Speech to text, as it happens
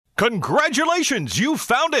Congratulations, you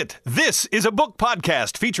found it! This is a book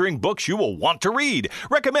podcast featuring books you will want to read,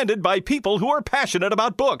 recommended by people who are passionate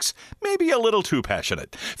about books, maybe a little too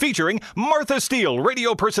passionate. Featuring Martha Steele,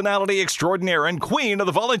 radio personality extraordinaire and queen of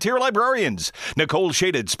the volunteer librarians, Nicole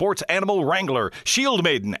Shaded, sports animal wrangler, shield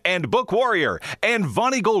maiden, and book warrior, and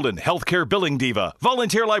Vonnie Golden, healthcare billing diva,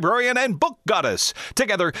 volunteer librarian, and book goddess.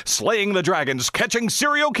 Together, slaying the dragons, catching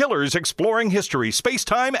serial killers, exploring history,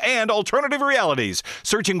 space-time, and alternative realities,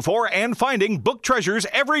 searching for and finding book treasures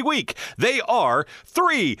every week. They are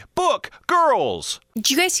 3 Book Girls.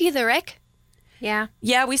 Did you guys see the wreck? Yeah.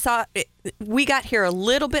 Yeah, we saw it. We got here a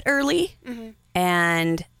little bit early,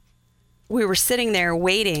 and we were sitting there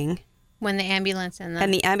waiting. When the ambulance and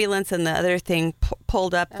the other thing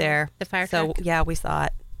pulled up there. The fire So, truck. yeah, we saw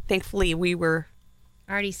it. Thankfully, we were...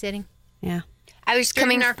 already sitting. Yeah. I was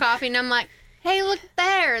Drinking coming our coffee, and I'm like, hey, look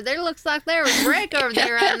there. There looks like there was a wreck over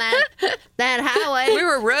there on that highway. We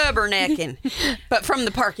were rubbernecking, but from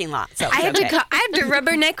the parking lot. So I had to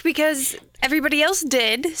rubberneck because everybody else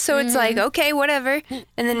did. So it's like, okay, whatever. And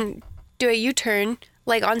then do a U-turn,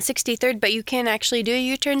 like on 63rd, but you can't actually do a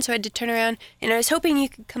U-turn, so I had to turn around. And I was hoping you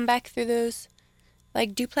could come back through those,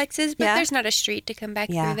 like, duplexes, but there's not a street to come back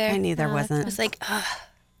through there. I knew there wasn't. I was like, ugh.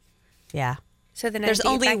 Yeah. So then There's I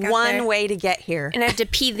had to get only back out one there. way to get here. And I had to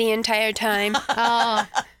pee the entire time. Oh,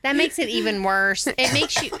 that makes it even worse. It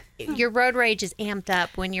makes your road rage is amped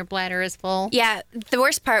up when your bladder is full. Yeah, the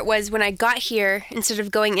worst part was when I got here, instead of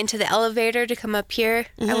going into the elevator to come up here,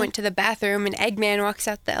 I went to the bathroom, and Eggman walks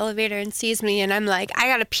out the elevator and sees me, and I'm like, I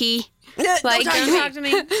gotta pee. Like, Don't talk to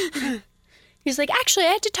me. He's like, actually,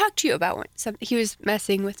 I had to talk to you about something. He was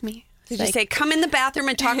messing with me. Did you say, come in the bathroom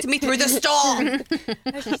and talk to me through the stall? I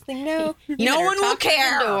was just like, no. No one will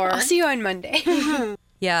care. I'll see you on Monday.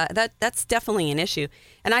 Yeah, that's definitely an issue.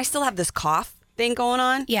 And I still have this cough thing going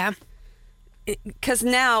on. Yeah. Because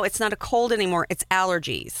now it's not a cold anymore, it's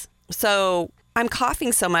allergies. So I'm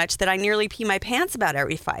coughing so much that I nearly pee my pants about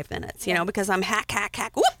every 5 minutes, you know, because I'm hack.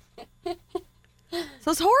 Whoop.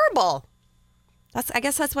 So it's horrible. I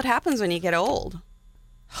guess that's what happens when you get old.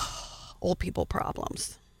 Old people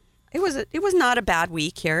problems. It was not a bad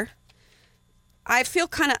week here. I feel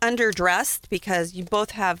kind of underdressed because you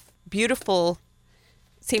both have beautiful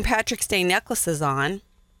St. Patrick's Day necklaces on.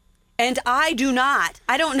 And I do not.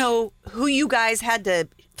 I don't know who you guys had to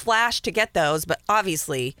flash to get those, but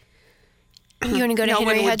obviously You want to go to no Henry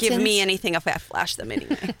one would Hudson's? give me anything if I flashed them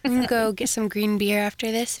anyway. You can go get some green beer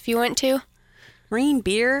after this if you want to. Green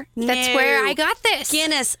beer? That's No. where I got this.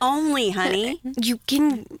 Guinness only, honey. You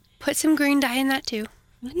can put some green dye in that too.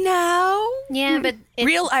 No. Yeah, but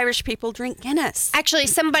Real Irish people drink Guinness. Actually,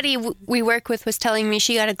 somebody we work with was telling me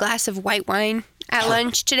she got a glass of white wine at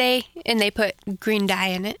lunch today, and they put green dye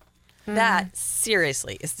in it. That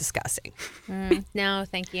seriously is disgusting. no,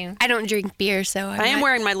 thank you. I don't drink beer, so I am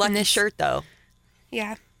wearing my lucky shirt, though.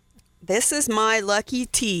 Yeah. This is my lucky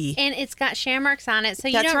tea. And it's got shamrocks on it, so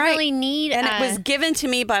you That's don't right. really need. And it was given to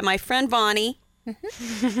me by my friend Vonnie.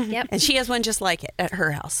 Yep. And she has one just like it at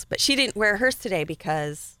her house. But she didn't wear hers today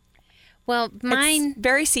because Well, mine it's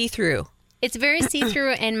very see-through. it's very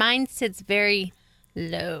see-through, and mine sits very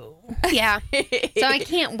low, Yeah. so I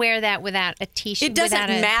can't wear that without a t-shirt. It doesn't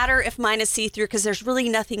matter if mine is see-through because there's really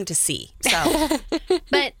nothing to see. So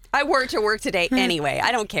But I wore it to work today anyway.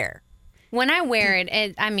 I don't care. when I wear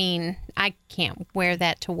it, I mean, I can't wear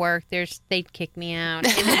that to work. They'd kick me out.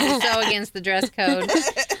 It would be so against the dress code.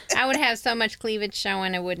 I would have so much cleavage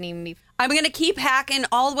showing, it wouldn't even be. I'm going to keep hacking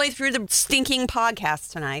all the way through the stinking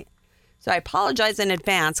podcast tonight. So I apologize in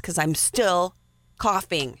advance because I'm still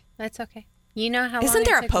coughing. That's okay. You know how long Isn't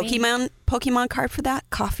there it a took me? Pokemon card for that?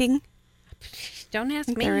 Coughing? Don't ask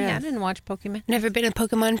me. there I is. didn't watch Pokemon. Never been a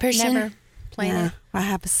Pokemon person. Never played it. I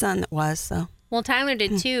have a son that was, so. Well, Tyler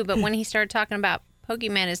did too, but when he started talking about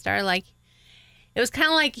Pokemon, it started like, it was kind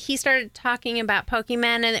of like he started talking about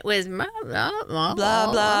Pokemon and it was blah, blah, Blah,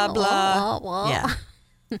 blah, blah.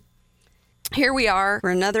 Yeah. Here we are for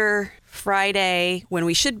another Friday when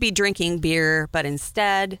we should be drinking beer, but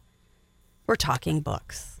instead we're talking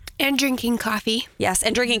books. And drinking coffee. Yes,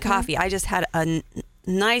 and drinking coffee. I just had a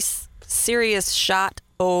nice, serious shot.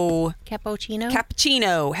 Oh, Cappuccino.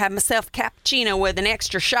 cappuccino. Had myself cappuccino with an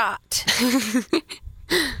extra shot.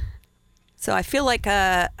 So I feel like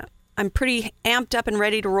I'm pretty amped up and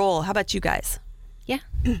ready to roll. How about you guys? Yeah.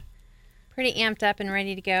 Pretty amped up and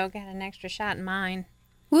ready to go. Got an extra shot in mine.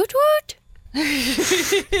 Woot woot. Have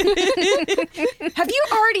you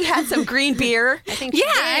already had some green beer? I think Yeah,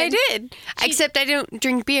 she I did. did. Except I don't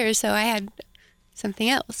drink beer, so I had something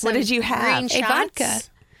else. What did you have? Green A shots. vodka.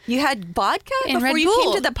 You had vodka And before Red you came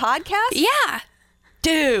Bull. to the podcast? Yeah.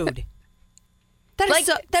 Dude,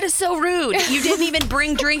 That is so rude. You didn't even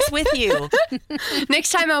bring drinks with you.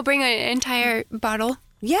 Next time I'll bring an entire bottle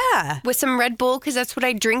Yeah. with some Red Bull because that's what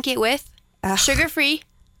I drink it with. Sugar-free.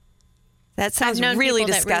 That sounds known really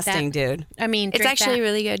people that read disgusting, dude. I mean, It's drink actually that.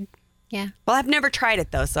 really good. Yeah. Well, I've never tried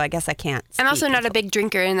it, though, so I guess I can't. I'm also speak not a until- big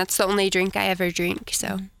drinker, and that's the only drink I ever drink. So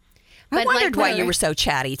I But wondered like why you were so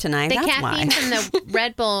chatty tonight. The That's caffeine why. from the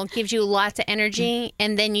Red Bull gives you lots of energy,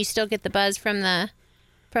 and then you still get the buzz from the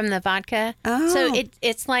vodka. Oh. So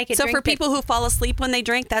it's like a So drink for people who fall asleep when they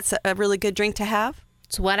drink, that's a really good drink to have?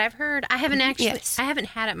 it's what I've heard. I haven't actually, Yes. I haven't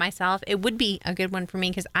had it myself. It would be a good one for me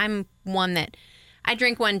because I'm one that I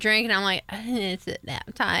drink one drink and I'm like, it's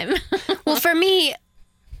nap time. well, for me,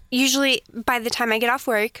 usually by the time I get off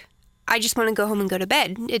work, I just want to go home and go to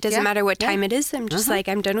bed. It doesn't Yeah, matter what time it is. I'm just like,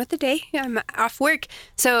 I'm done with the day. I'm off work.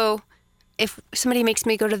 So if somebody makes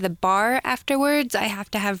me go to the bar afterwards, I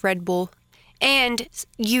have to have Red Bull. And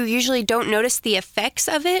you usually don't notice the effects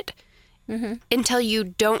of it until you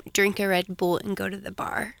don't drink a Red Bull and go to the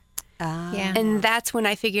bar. Yeah. And that's when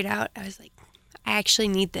I figured out, I was like, I actually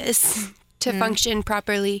need this to function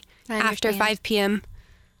properly I after understand. 5 p.m.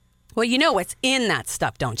 Well, you know what's in that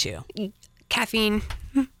stuff, don't you? Caffeine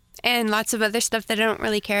and lots of other stuff that I don't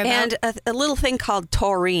really care about. And a little thing called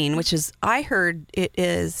taurine, which is, I heard it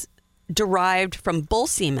is derived from bull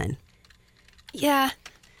semen. Yeah.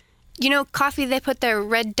 You know, coffee, they put their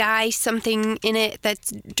red dye something in it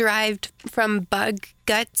that's derived from bug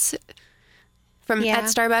guts from Yeah. at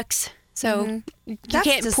Starbucks. So you That's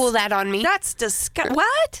can't pull that on me. That's disgusting.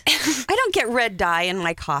 What? I don't get red dye in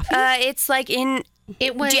my coffee. It's like in.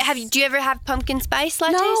 It was. Do you ever have pumpkin spice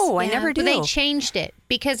lattes? No, I Yeah, never do. but they changed it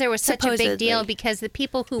because there was such a big deal Supposedly. because the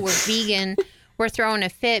people who were vegan were throwing a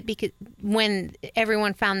fit because when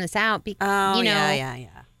everyone found this out, Oh, you know, yeah.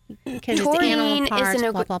 because it's animal Taurine parts, is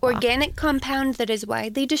an blah, blah, blah. organic compound that is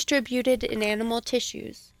widely distributed in animal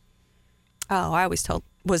tissues. Oh, I always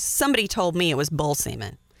somebody told me it was bull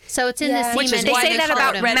semen, So it's in Yeah. the semen. Which is They why say they that call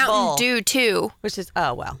about it Red Mountain Bull. Dew too. which is,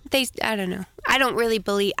 oh, well. I don't know. I don't really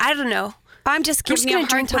believe. I don't know. I'm just just giving you a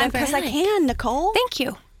gonna hard drink time whatever because I I like. can, Nicole. Thank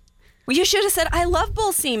you. Well, you should have said, I love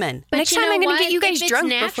bull semen. But Next you time know I'm gonna what? get you guys If it's drunk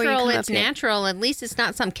natural, before you come it's up here. natural. At least it's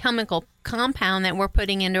not some chemical compound that we're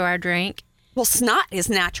putting into our drink. Well, snot is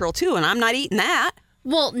natural, too, and I'm not eating that.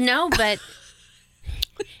 Well, no, but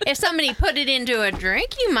if somebody put it into a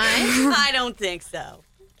drink, you might. I don't think so.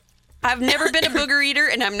 I've never been a booger eater,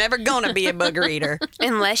 and I'm never going to be a booger eater.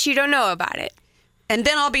 Unless you don't know about it. And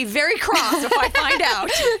then I'll be very cross if I find out.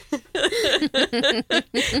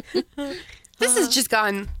 This has just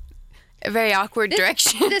gone a very awkward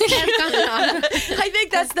direction. This has gone on. I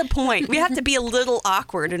think that's the point. We have to be a little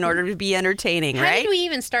awkward in order to be entertaining, How right? did we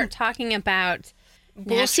even start talking about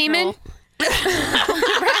Bull semen?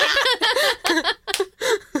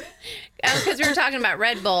 Because we were talking about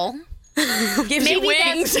Red Bull. Gives you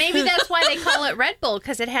wings. Maybe that's why they call it Red Bull,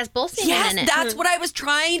 because it has bull semen Yes, in it. that's what I was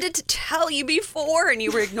trying to tell you before, and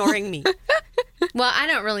you were ignoring me. Well, I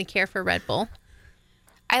don't really care for Red Bull.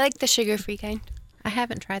 I like the sugar-free kind. I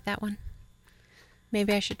haven't tried that one.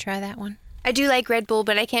 Maybe I should try that one. I do like Red Bull,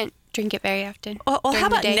 but I can't drink it very often. Well, how during the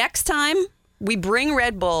about day. next time we bring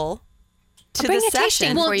Red Bull to bring the a tasting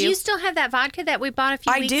session? for Well, do you. you still have that vodka that we bought a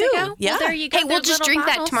few I weeks do, ago? yeah. Well, there you go. Hey, we'll Those just little drink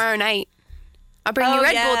that bottles. tomorrow night. I'll bring you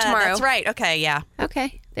Red Bull tomorrow. That's right. Okay, yeah.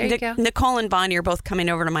 Okay, there you go. Nicole and Bonnie are both coming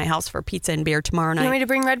over to my house for pizza and beer tomorrow You want me night. to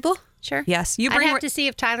bring Red Bull? Sure. Yes, you I'd bring. have to see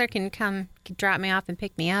if Tyler can come drop me off and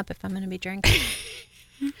pick me up if I'm going to be drinking.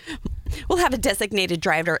 We'll have a designated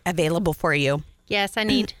driver available for you. Yes, I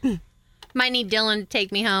need. Might need Dylan to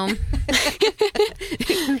take me home.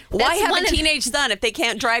 Why have one a of- teenage son if they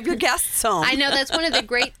can't drive your guests home? I know that's one of the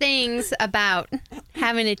great things about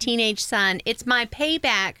having a teenage son. It's my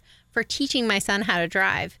payback for teaching my son how to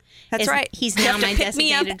drive. That's Is right. He's You now have to my pick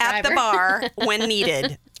me up designated at driver. the bar when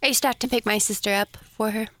needed. I used to have to pick my sister up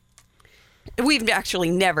for her. We've actually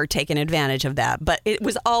never taken advantage of that, but it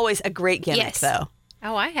was always a great gimmick, Yes. though.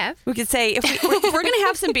 Oh, I have. We could say if we're going to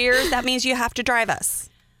have some beers, that means you have to drive us.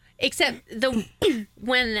 Except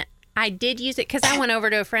when I did use it, because I went over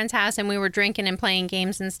to a friend's house and we were drinking and playing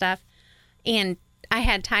games and stuff, and I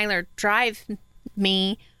had Tyler drive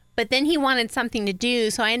me, but then he wanted something to do,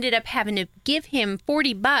 so I ended up having to give him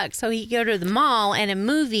 $40 so he could go to the mall and a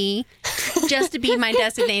movie just to be my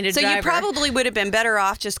designated So driver. you probably would have been better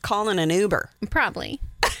off just calling an Uber. Probably.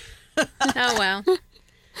 Oh, well.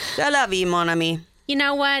 I love you, mon ami. You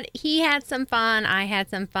know what? He had some fun. I had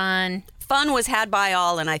some fun. Fun was had by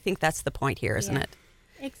all, and I think that's the point here, isn't Yeah. it?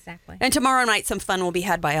 Exactly. And tomorrow night, some fun will be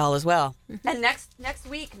had by all as well. And next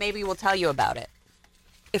week, maybe we'll tell you about it.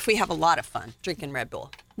 if we have a lot of fun drinking Red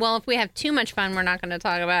Bull. Well, if we have too much fun, we're not going to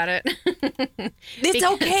talk about it. It's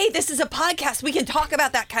okay. This is a podcast. We can talk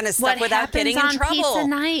about that kind of stuff without getting in trouble. What happens on pizza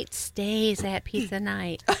night stays at pizza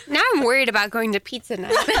night. Now I'm worried about going to pizza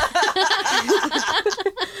night.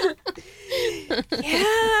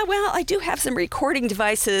 Yeah, well, I do have some recording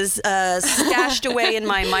devices stashed away in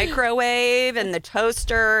my microwave and the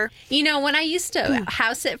toaster. You know, when I used to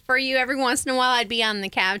house it for you, every once in a while I'd be on the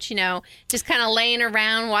couch, you know, just kind of laying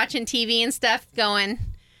around watching TV and stuff going,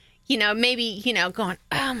 you know, maybe, you know, going,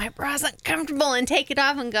 oh, my bra's uncomfortable, and take it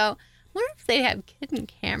off and go, wonder if they have hidden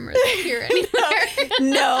cameras here anywhere.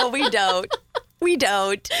 No, we don't. We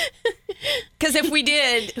don't. Because if we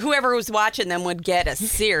did, whoever was watching them would get a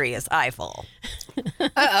serious eyeful.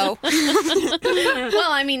 Uh-oh.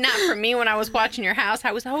 Well, I mean, not for me when I was watching your house.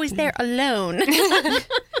 I was always there alone.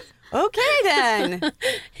 Okay, then.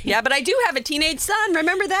 Yeah, but I do have a teenage son.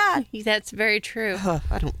 Remember that. That's very true.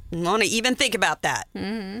 I don't want to even think about that.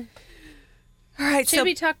 Mm-hmm. All right, Should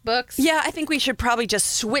we talk books? Yeah, I think we should probably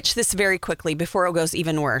just switch this very quickly before it goes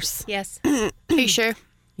even worse. Yes. Are you sure?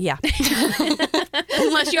 Yeah.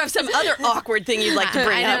 Unless you have some other awkward thing you'd like to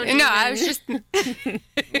bring up. No, I was just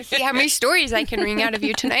see how many stories I can wring out of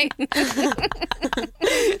you tonight. And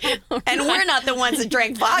we're not the ones that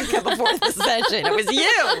drank vodka before the session. It was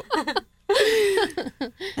you.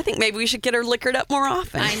 I think maybe we should get her liquored up more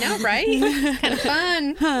often. I know, right? Kind of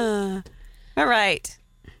fun. All right.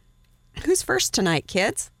 Who's first tonight,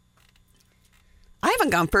 kids? I haven't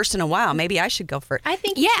gone first in a while. Maybe I should go first. I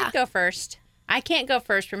think you should go first. I can't go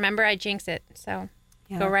first. Remember, I jinx it. So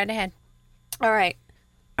go right ahead. All right.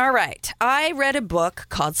 I read a book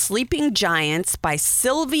called Sleeping Giants by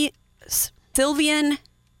Sylvian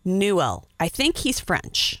Newell. I think he's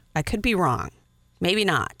French. I could be wrong. Maybe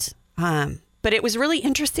not. But it was really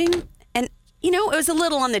interesting. And, you know, it was a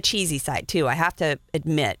little on the cheesy side, too. I have to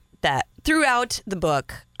admit that throughout the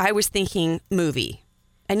book, I was thinking movie.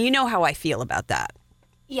 And you know how I feel about that.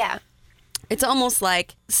 Yeah. It's almost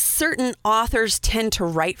like certain authors tend to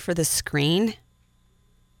write for the screen.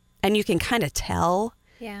 And you can kind of tell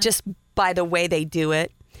just by the way they do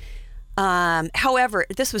it. However,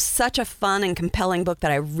 this was such a fun and compelling book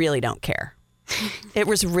that I really don't care. It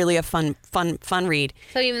was really a fun read.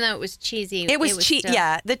 So even though it was cheesy, it was cheese.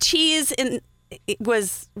 Yeah, the cheese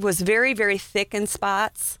was very, very thick in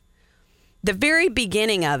spots. The very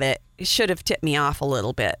beginning of it should have tipped me off a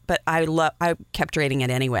little bit, but I kept reading it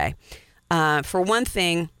anyway. For one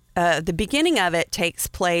thing, the beginning of it takes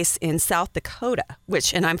place in South Dakota,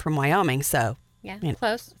 and I'm from Wyoming, so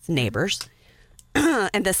close. It's neighbors.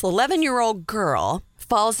 And this 11-year-old girl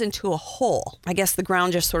falls into a hole. I guess the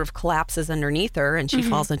ground just sort of collapses underneath her, and she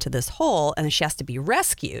falls into this hole, and she has to be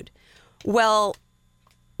rescued. Well,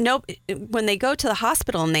 nope. When they go to the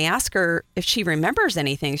hospital and they ask her if she remembers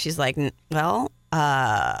anything, she's like, well,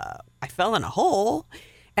 I fell in a hole.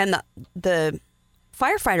 And the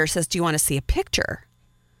firefighter says, do you want to see a picture?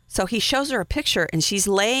 So he shows her a picture, and she's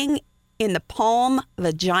laying in the palm of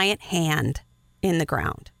a giant hand in the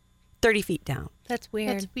ground, 30 feet down. That's weird.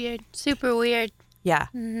 That's weird. Super weird. Yeah.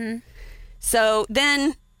 Mm-hmm. So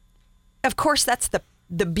then, of course, that's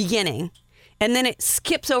the beginning. And then it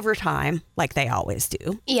skips over time, like they always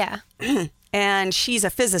do. Yeah. And she's a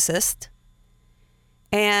physicist.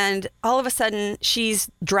 And all of a sudden,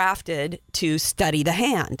 she's drafted to study the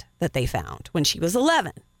hand that they found when she was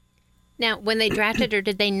 11. Now, when they drafted her,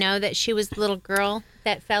 did they know that she was the little girl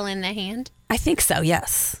that fell in the hand? I think so,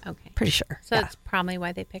 yes. Okay. Pretty sure. So that's probably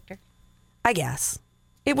why they picked her. I guess.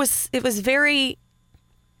 It was very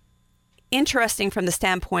interesting from the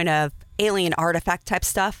standpoint of alien artifact type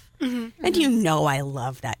stuff. Mm-hmm. And you know I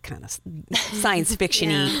love that kind of science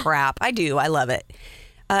fiction-y crap. I do. I love it.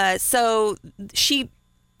 So she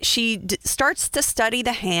starts to study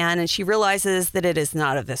the hand, and she realizes that it is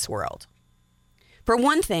not of this world. For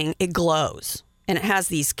one thing, it glows, and it has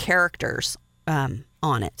these characters on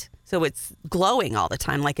it. So it's glowing all the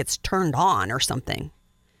time, like it's turned on or something.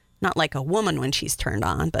 Not like a woman when she's turned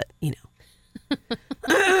on, but, you know.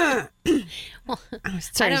 Well, I'm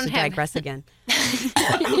starting to digress again.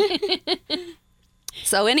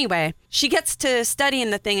 So anyway, she gets to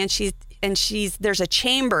studying the thing, and there's a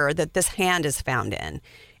chamber that this hand is found in.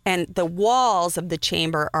 And the walls of the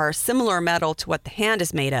chamber are similar metal to what the hand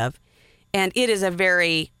is made of. And it is a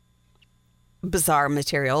very bizarre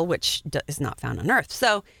material, which is not found on Earth.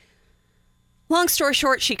 So long story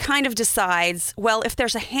short, she kind of decides, well, if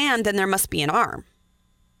there's a hand, then there must be an arm.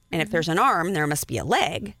 And if there's an arm, there must be a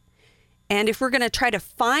leg. And if we're going to try to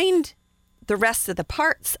find the rest of the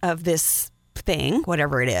parts of this thing,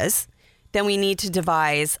 whatever it is, then we need to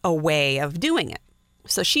devise a way of doing it.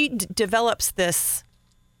 So she develops this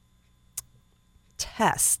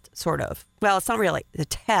test, sort of. Well, it's not really a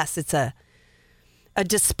test. It's a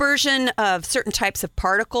dispersion of certain types of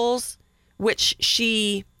particles, which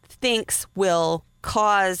she thinks will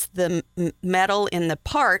cause the metal in the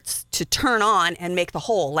parts to turn on and make the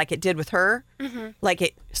hole like it did with her. Like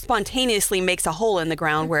it spontaneously makes a hole in the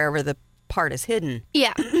ground wherever the part is hidden.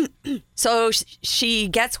 Yeah. So she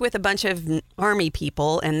gets with a bunch of army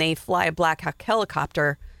people and they fly a Black Hawk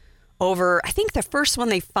helicopter over. I think the first one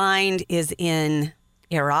they find is in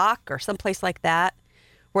Iraq or someplace like that,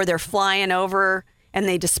 where they're flying over and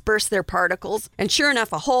they disperse their particles. And sure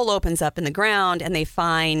enough, a hole opens up in the ground and they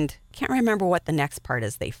find, can't remember what the next part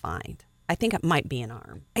is they find. I think it might be an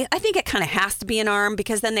arm. I think it kind of has to be an arm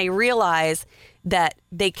because then they realize that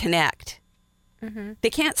they connect. They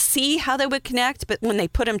can't see how they would connect, but when they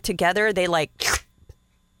put them together, they like,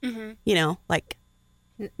 you know, like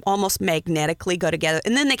almost magnetically go together.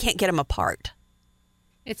 And then they can't get them apart.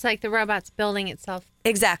 It's like the robot's building itself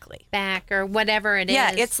Exactly. back or whatever it is.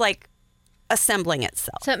 Yeah, it's like assembling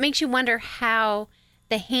itself. So it makes you wonder how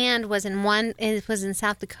the hand was it was in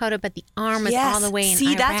South Dakota, but the arm was all the way in See,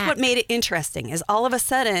 Iraq. that's what made it interesting is all of a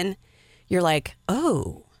sudden you're like,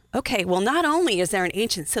 oh, okay, well, not only is there an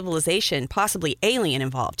ancient civilization, possibly alien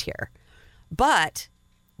involved here, but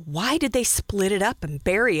why did they split it up and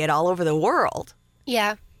bury it all over the world?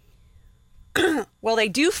 Yeah. Well, they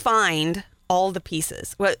do find all the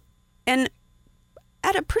pieces. And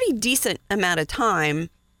at a pretty decent amount of time,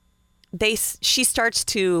 she starts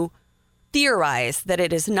to theorize that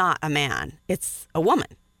it is not a man, it's a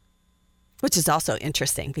woman, which is also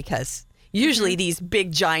interesting because usually these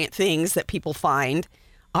big giant things that people find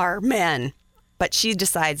are men, but she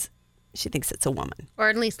decides she thinks it's a woman. Or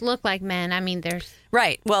at least look like men. I mean, there's...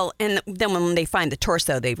 Right. Well, and then when they find the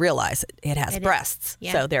torso, they realize it has breasts.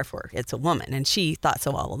 Yeah. So therefore, it's a woman. And she thought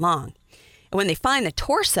so all along. And when they find the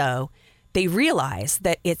torso, they realize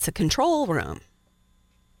that it's a control room.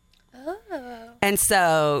 Oh. And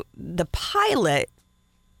so the pilot,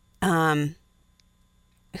 who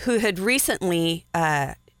had recently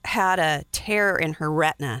had a tear in her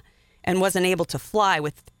retina and wasn't able to fly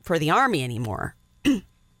for the Army anymore,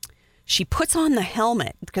 she puts on the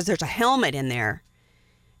helmet because there's a helmet in there.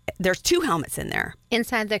 There's two helmets in there.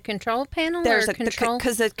 Inside the control panel There's or control?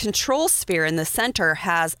 Because the control sphere in the center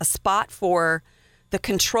has a spot for the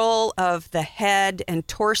control of the head and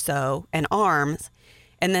torso and arms.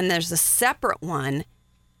 And then there's a separate one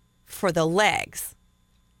for the legs.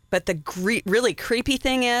 But the really creepy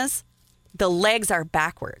thing is the legs are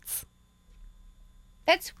backwards.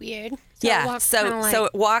 That's weird. So So it it walks so kinda like-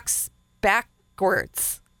 it walks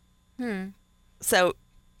backwards. So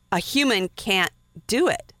a human can't do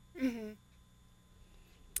it.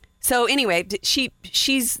 So anyway,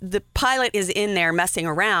 the pilot is in there messing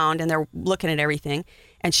around and they're looking at everything,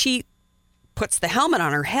 and she puts the helmet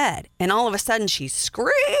on her head, and all of a sudden she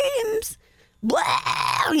screams,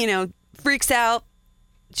 blah, freaks out.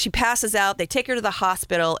 She passes out. They take her to the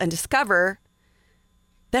hospital and discover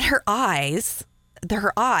that her eye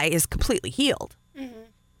is completely healed.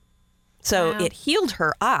 So Wow. it healed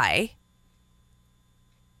her eye,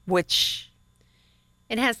 which...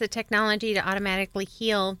 It has the technology to automatically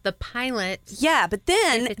heal the pilot. Yeah, but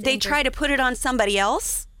then If it's they injured. try to put it on somebody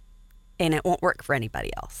else, and it won't work for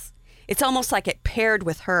anybody else. It's almost like it paired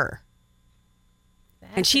with her.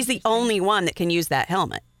 And she's the only one that can use that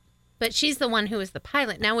helmet. But she's the one who was the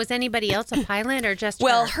pilot. Now, was anybody else a pilot or just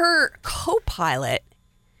Well, her? her co-pilot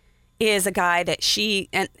is a guy that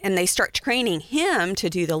and they start training him to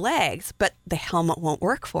do the legs, but the helmet won't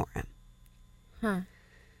work for him. Huh.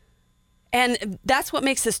 And that's what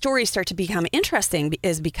makes the story start to become interesting,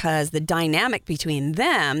 is because the dynamic between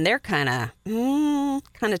them, they're kind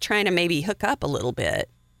of trying to maybe hook up a little bit.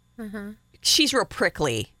 She's real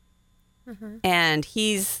prickly, and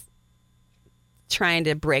he's trying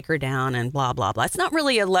to break her down and blah, blah, blah. It's not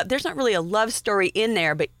really there's not really a love story in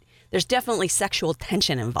there, but there's definitely sexual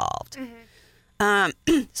tension involved.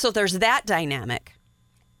 So there's that dynamic.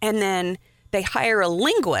 And then they hire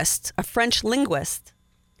a French linguist,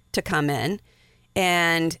 to come in,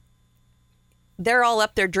 and they're all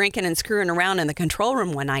up there drinking and screwing around in the control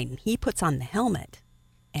room one night, and he puts on the helmet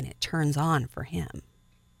and it turns on for him.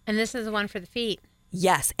 And this is the one for the feet.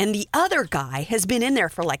 Yes. And the other guy has been in there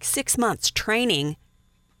for like 6 months training,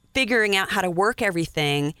 figuring out how to work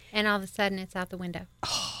everything. And all of a sudden, it's out the window.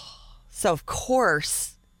 So, of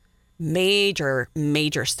course, major,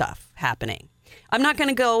 major stuff happening. I'm not going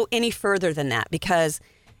to go any further than that because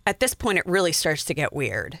at this point, it really starts to get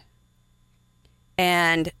weird.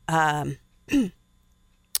 And a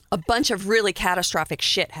bunch of really catastrophic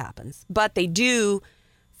shit happens. But they do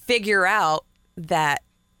figure out that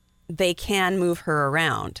they can move her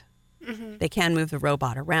around. They can move the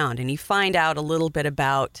robot around. And you find out a little bit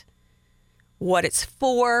about what it's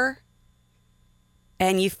for.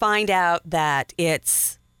 And you find out that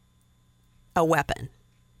it's a weapon.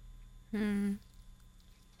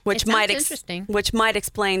 Which It might sounds interesting. Which might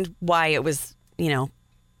explain why it was,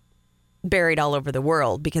 buried all over the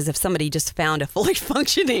world. Because if somebody just found a fully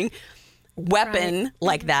functioning weapon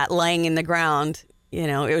like that laying in the ground,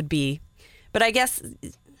 it would be. But I guess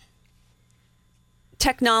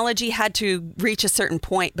technology had to reach a certain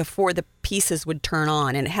point before the pieces would turn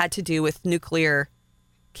on, and it had to do with nuclear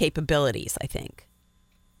capabilities, I think.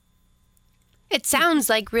 It sounds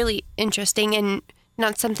like really interesting and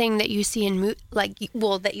not something that you see in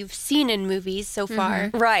that you've seen in movies so far.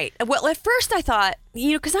 Right. Well, at first I thought,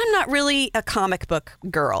 because I'm not really a comic book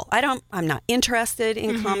girl. I'm not interested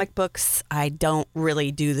in comic books. I don't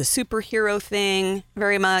really do the superhero thing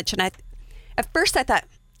very much. And at first I thought,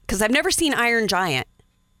 because I've never seen Iron Giant,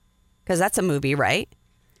 because that's a movie, right?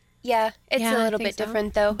 Yeah, it's Yeah, a I little think bit so.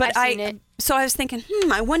 different though. But I've seen it. So I was thinking,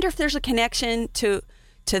 I wonder if there's a connection to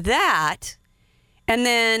that. And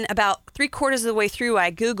then about 3/4 of the way through,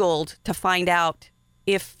 I Googled to find out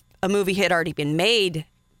if a movie had already been made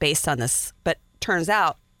based on this. But turns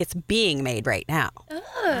out it's being made right now.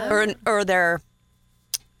 Or the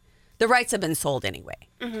rights have been sold anyway.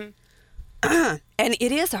 And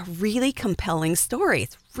it is a really compelling story.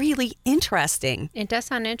 It's really interesting It does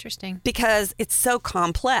sound interesting. because it's so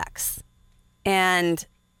complex. And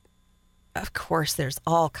of course, there's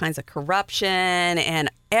all kinds of corruption and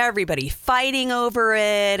everybody fighting over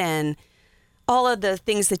it and all of the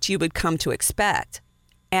things that you would come to expect.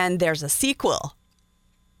 And there's a sequel.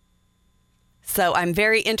 So I'm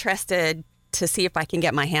very interested to see if I can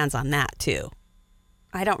get my hands on that too.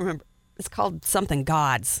 I don't remember. It's called something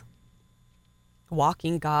Gods.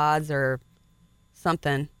 Walking Gods or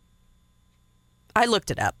something. I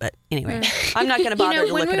looked it up, but anyway, I'm not going to bother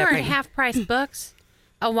to when look we it up were right at now. Half Price Books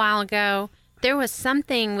a while ago, there was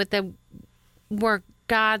something where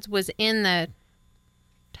Gods was in the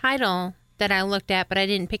title that I looked at, but I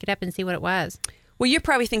didn't pick it up and see what it was. Well, you're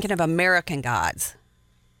probably thinking of American Gods.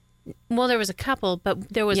 Well, there was a couple, but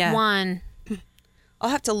there was Yeah. one. I'll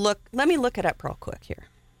have to look. Let me look it up real quick here.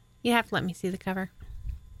 You have to let me see the cover.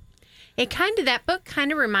 That book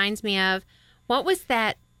kind of reminds me of, what was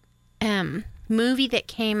that movie that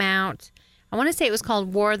came out? I want to say it was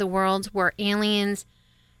called War of the Worlds, where aliens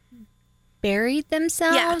buried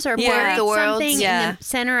themselves or Yeah. buried the Worlds. something Yeah. in the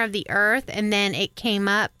center of the earth, and then it came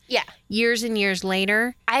up Yeah. years and years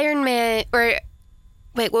later. Iron Man, or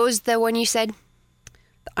wait, what was the one you said?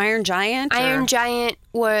 The Iron Giant? Iron Giant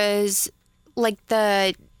was like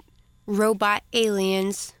the robot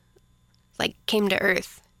aliens came to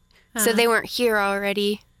Earth. So they weren't here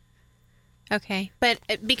already. Okay, but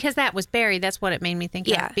because that was buried, that's what it made me think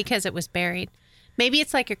Yeah. of, because it was buried. Maybe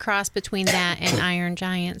it's like a cross between that and Iron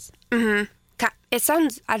Giants, It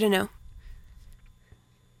sounds, I don't know.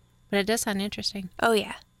 but it does sound interesting. Oh,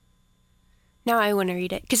 yeah. Now I want to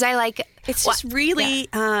read it because I like It's just really,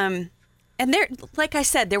 and there, like I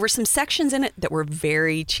said, there were some sections in it that were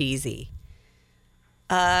very cheesy,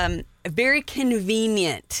 very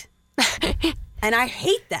convenient, and I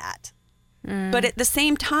hate that. But at the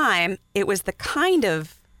same time, it was the kind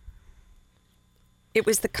of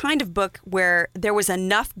book where there was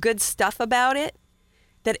enough good stuff about it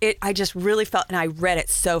that I just really felt, and I read it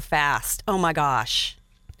so fast. Oh my gosh.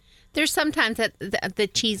 There's sometimes that the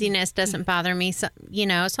cheesiness doesn't bother me, so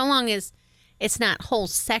long as it's not whole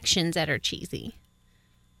sections that are cheesy.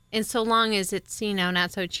 And so long as it's,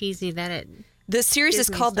 not so cheesy that it... The series is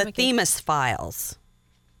Gives me called The stomachache. Themis Files.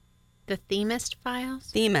 The Themist Files?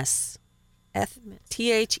 Themis.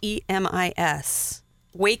 Themis.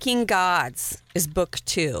 Waking Gods is book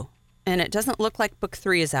 2. And it doesn't look like book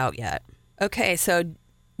 3 is out yet. Okay, so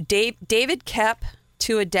David Koepp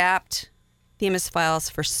to adapt Themis Files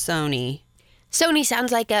for Sony. Sony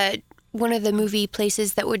sounds like one of the movie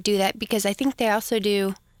places that would do that because I think they also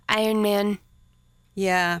do Iron Man.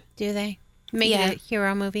 Yeah. Do they? Make Yeah. a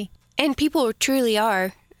hero movie? And people truly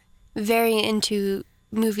are very into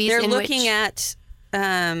movies. They're in looking which, at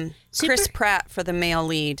Chris Pratt for the male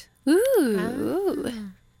lead.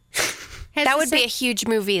 Ooh. That would be a huge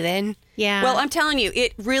movie then. Yeah. Well, I'm telling you,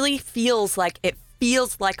 it really feels like a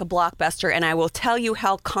blockbuster, and I will tell you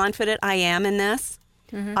how confident I am in this.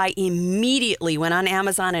 I immediately went on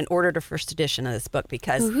Amazon and ordered a first edition of this book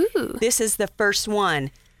because this is the first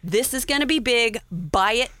one. This is going to be big.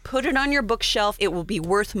 Buy it. Put it on your bookshelf. It will be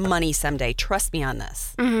worth money someday. Trust me on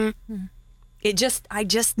this. I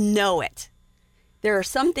just know it. There are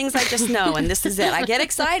some things I just know, and this is it. I get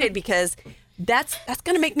excited because That's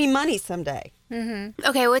going to make me money someday.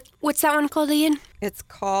 Okay, what's that one called again? It's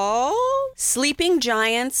called Sleeping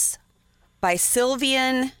Giants by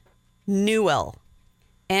Sylvian Newell.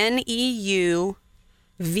 Neuvel.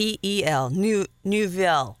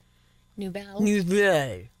 Newell.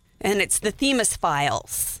 Newell. And it's the Themis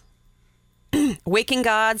Files. Waking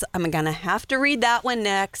Gods. I'm going to have to read that one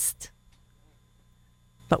next.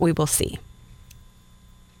 But we will see.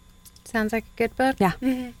 Sounds like a good book. Yeah.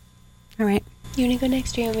 All right. You want to go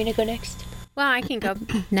next or you want me to go next? Well, I can go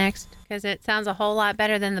next because it sounds a whole lot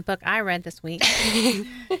better than the book I read this week,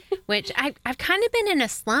 which I've kind of been in a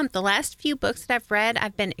slump. The last few books that I've read,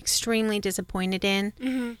 I've been extremely disappointed in.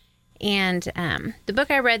 Mm-hmm. And the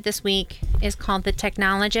book I read this week is called The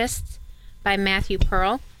Technologists by Matthew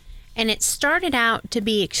Pearl. And it started out to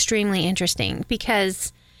be extremely interesting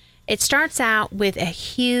because it starts out with a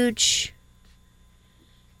huge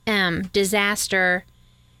disaster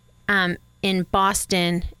in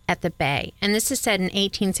Boston at the Bay. And this is said in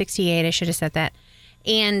 1868. I should have said that.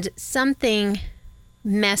 And something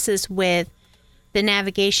messes with the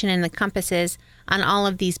navigation and the compasses on all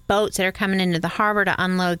of these boats that are coming into the harbor to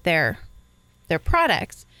unload their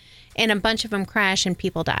products. And a bunch of them crash and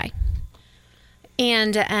people die.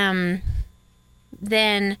 And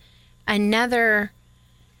then another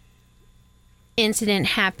incident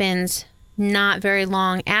happens not very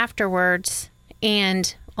long afterwards,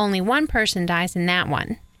 and only one person dies in that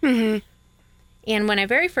one. Mm-hmm. And when I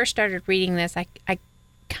very first started reading this, I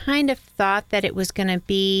kind of thought that it was going to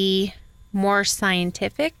be more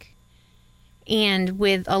scientific and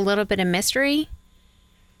with a little bit of mystery,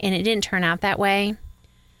 and it didn't turn out that way.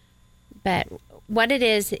 But what it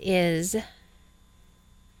is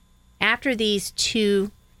after these two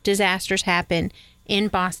disasters happen in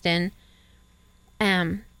Boston,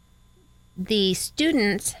 the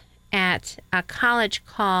students at a college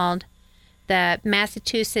called the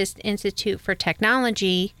Massachusetts Institute for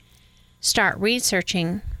Technology start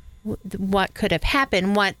researching what could have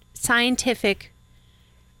happened, what scientific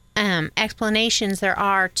explanations there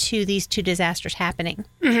are to these two disasters happening.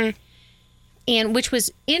 Mm-hmm. And which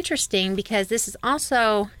was interesting because this is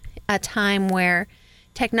also a time where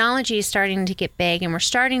technology is starting to get big and we're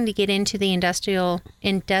starting to get into the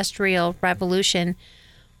industrial revolution.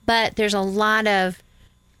 But there's a lot of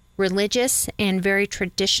religious and very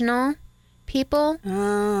traditional people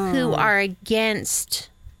who are against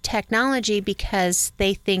technology because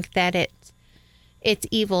they think that it's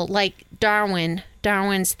evil. Like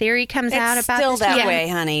Darwin's theory comes out about still this. that way,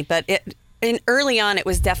 honey. But early on, it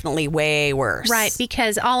was definitely way worse. Right,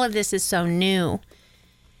 because all of this is so new.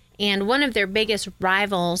 And one of their biggest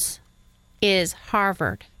rivals is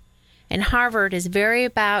Harvard. And Harvard is very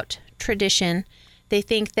about tradition. They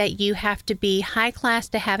think that you have to be high class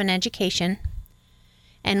to have an education.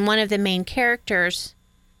 And one of the main characters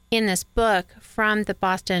in this book from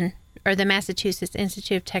the Massachusetts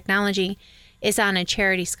Institute of Technology is on a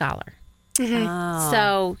charity scholar. Mm-hmm. Oh.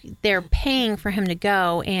 So they're paying for him to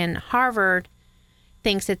go, and Harvard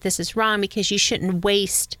thinks that this is wrong because you shouldn't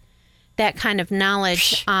waste that kind of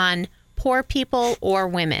knowledge on poor people or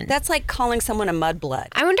women. That's like calling someone a mudblood.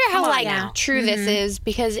 I wonder how true this is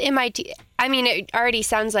because MIT. I mean, it already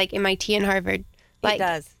sounds like MIT and Harvard. It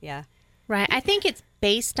does, yeah. Right. I think it's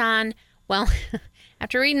based on. Well,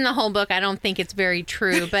 after reading the whole book, I don't think it's very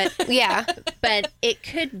true, but yeah. But it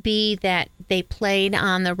could be that they played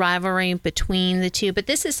on the rivalry between the two. But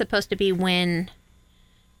this is supposed to be when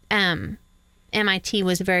MIT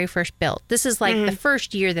was very first built. This is like the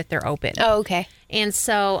first year that they're open. Oh, okay. And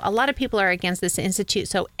so a lot of people are against this institute.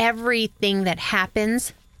 So everything that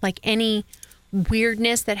happens, like any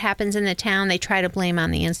weirdness that happens in the town, they try to blame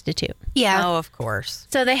on the institute. Yeah. Oh, of course.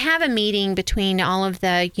 So they have a meeting between all of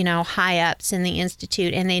the, high ups in the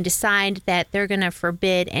institute, and they decide that they're going to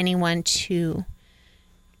forbid anyone to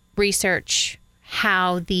research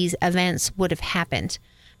how these events would have happened,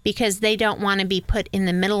 because they don't want to be put in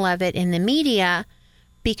the middle of it in the media,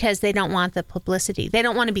 because they don't want the publicity. They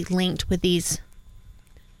don't want to be linked with these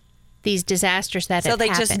disasters that have happened.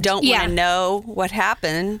 So they just don't want to know what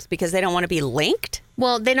happened because they don't want to be linked?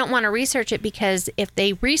 Well, they don't want to research it because if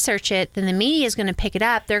they research it, then the media is going to pick it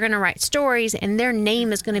up. They're going to write stories and their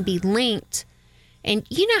name is going to be linked. And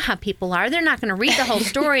you know how people are. They're not going to read the whole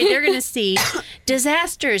story. They're going to see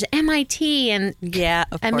disasters, MIT, and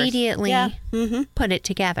immediately put it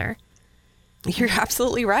together. You're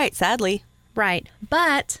absolutely right, sadly. Right.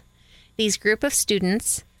 But these group of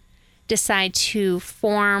students decide to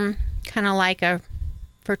form kind of like a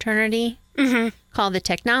fraternity called the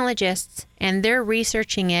Technologists, and they're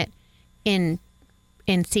researching it in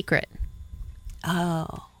secret.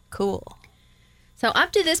 Oh, cool. So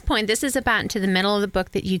up to this point, this is about into the middle of the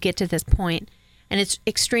book that you get to this point, and it's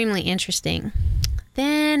extremely interesting.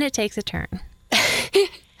 Then it takes a turn.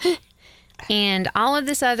 And all of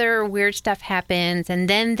this other weird stuff happens, and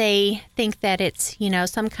then they think that it's,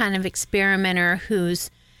 some kind of experimenter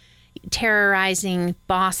who's terrorizing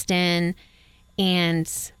Boston,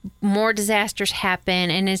 and more disasters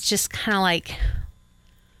happen, and it's just kind of like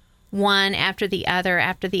one after the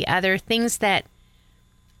other, things that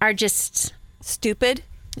are just Stupid?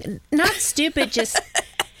 not stupid, just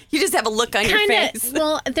You just have a look on your kind face. of,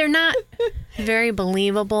 well, they're not very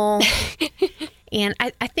believable. And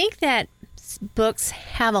I think that books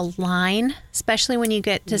have a line, especially when you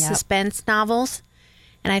get to suspense novels.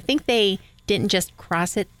 And I think they didn't just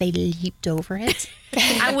cross it, they leaped over it.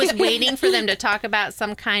 I was waiting for them to talk about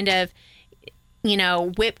some kind of,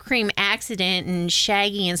 whipped cream accident, and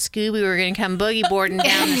Shaggy and Scooby were going to come boogie boarding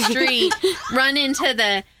down the street, run into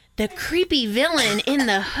the creepy villain in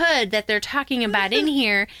the hood that they're talking about in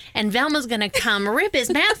here, and Velma's going to come rip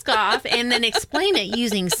his mask off and then explain it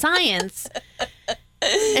using science.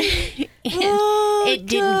 And it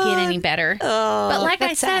didn't get any better. But like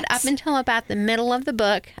I said, up until about the middle of the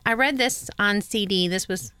book, I read this on CD. This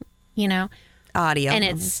was, Audio. and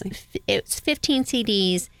it's 15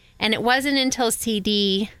 CDs, and it wasn't until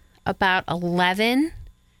CD about 11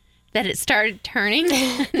 that it started turning.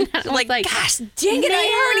 like, gosh, dang it,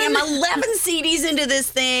 I already am 11 CDs into this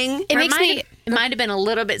thing. It might have been a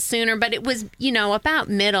little bit sooner, but it was, about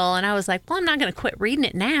middle. And I was like, well, I'm not going to quit reading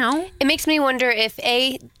it now. It makes me wonder if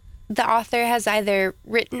A, the author has either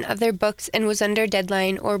written other books and was under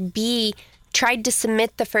deadline, or B, tried to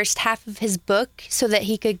submit the first half of his book so that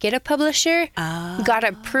he could get a publisher, got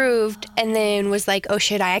approved, and then was like, oh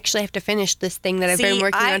shit, I actually have to finish this thing that I've been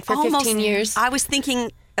working on for 15 years. I was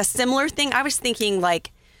thinking a similar thing. I was thinking, like,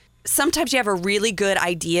 sometimes you have a really good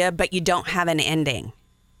idea, but you don't have an ending.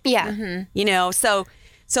 Yeah. Mm-hmm.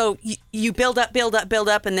 So you build up,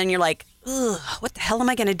 and then you're like, ugh, what the hell am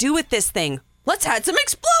I going to do with this thing? Let's add some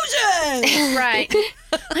explosions. Right.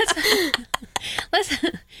 Let's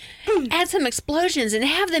add some explosions and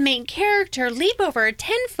have the main character leap over a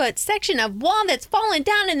 10-foot section of wall that's fallen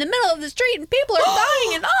down in the middle of the street, and people are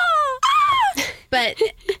dying, and But,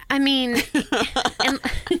 I mean, and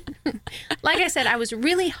like I said, I was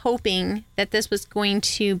really hoping that this was going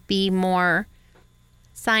to be more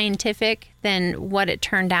scientific than what it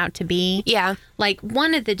turned out to be. Yeah. Like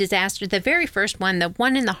one of the disasters, the very first one, the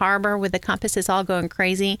one in the harbor with the compasses all going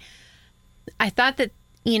crazy, I thought that,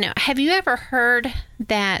 have you ever heard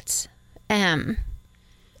that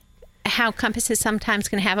how compasses sometimes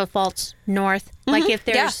can have a false north? Like if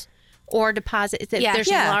there's ore deposits, if there's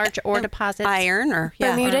large ore deposits. Iron or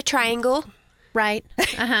Bermuda Triangle. Right.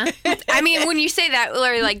 Uh-huh. I mean, when you say that,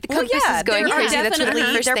 or like the compass is going crazy, that's what the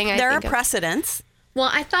first thing I think There are of. precedents. Well,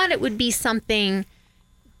 I thought it would be something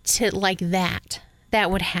to like that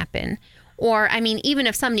would happen. Or, I mean, even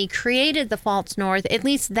if somebody created the false north, at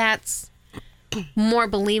least that's more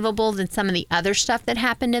believable than some of the other stuff that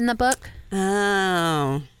happened in the book.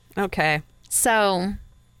 Oh, okay. So,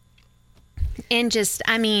 and just,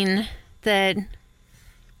 I mean, the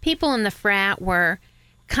people in the frat were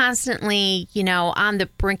constantly, on the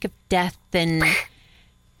brink of death and,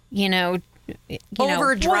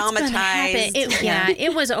 over dramatized.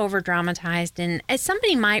 It was over dramatized, and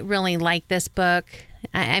somebody might really like this book.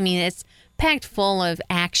 I mean, it's packed full of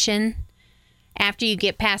action after you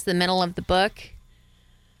get past the middle of the book.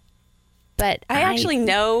 But I actually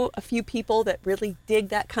know a few people that really dig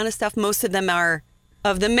that kind of stuff. Most of them are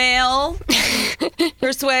of the male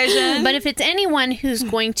persuasion. But if it's anyone who's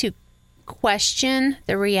going to question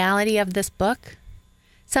the reality of this book,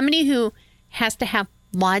 somebody who has to have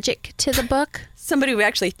logic to the book. Somebody who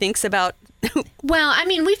actually thinks about... Well, I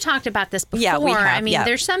mean, we've talked about this before. Yeah, we have, I mean,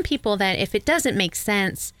 there's some people that if it doesn't make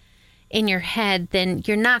sense in your head, then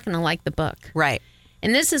you're not going to like the book. Right.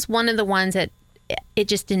 And this is one of the ones that it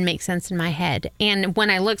just didn't make sense in my head. And when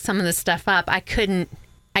I looked some of the stuff up, I couldn't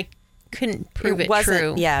prove it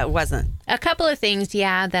true. Yeah, it wasn't. A couple of things,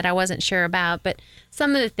 that I wasn't sure about, but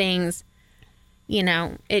some of the things,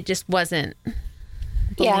 it just wasn't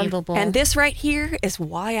believable. And this right here is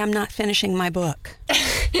why I'm not finishing my book.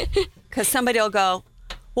 Because somebody will go,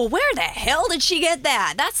 well, where the hell did she get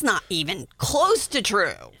that? That's not even close to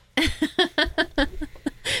true.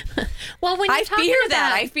 Well, when you're I talking fear about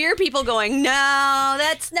that. I fear people going, no,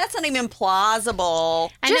 that's not even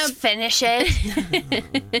plausible. Just finish it.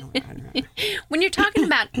 When you're talking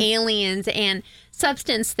about aliens and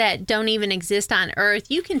substance that don't even exist on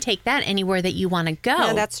Earth, you can take that anywhere that you want to go.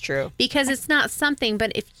 Yeah, that's true. Because it's not something,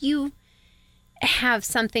 but if you have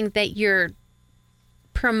something that you're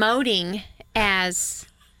promoting as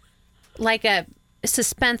like a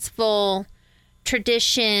suspenseful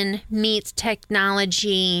tradition meets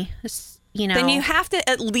technology, Then you have to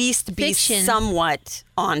at least be fiction. somewhat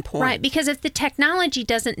on point. Right, because if the technology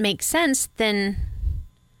doesn't make sense, then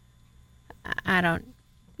I don't.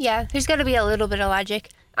 Yeah, there's got to be a little bit of logic.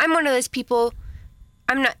 I'm one of those people,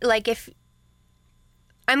 I'm not, like, if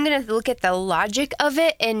I'm going to look at the logic of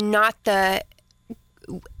it and not the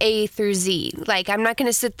A through Z. Like, I'm not going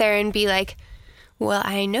to sit there and be like, well,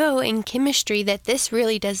 I know in chemistry that this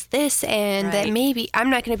really does this and that maybe, I'm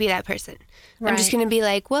not going to be that person. I'm just Right. going to be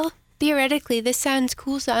like, well, theoretically, this sounds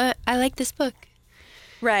cool, so I like this book.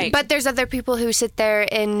 Right. But there's other people who sit there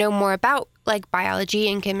and know more about, like, biology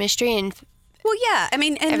and chemistry and Well, yeah. I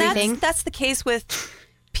mean, and Everything. that's the case with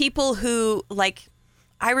people who, like,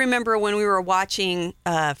 I remember when we were watching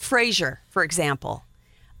Frasier, for example.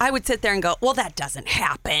 I would sit there and go, well, that doesn't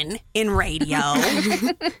happen in radio.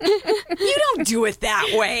 You don't do it that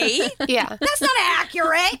way. yeah. That's not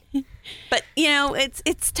accurate. But,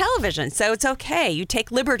 it's television, so it's okay. You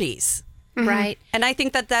take liberties. Right. And I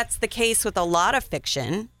think that that's the case with a lot of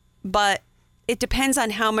fiction, but it depends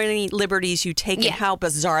on how many liberties you take Yeah. and how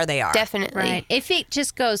bizarre they are. Definitely. Right. If it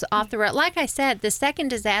just goes off the road, like I said, the second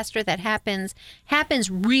disaster that happens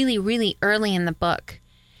really, really early in the book.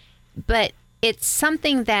 But it's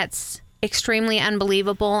something that's extremely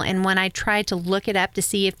unbelievable. And when I tried to look it up to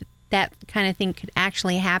see if that kind of thing could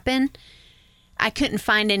actually happen, I couldn't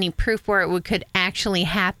find any proof where it could actually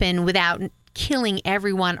happen without killing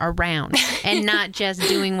everyone around and not just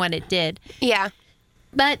doing what it did. Yeah.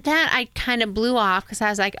 But that I kind of blew off because I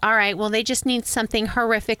was like, all right, well, they just need something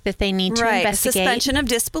horrific that they need to Right. investigate. Suspension of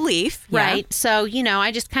disbelief. Yeah. Right. So,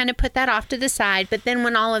 I just kind of put that off to the side. But then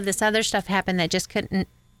when all of this other stuff happened that just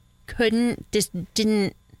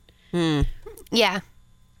didn't, Yeah.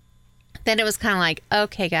 then it was kind of like,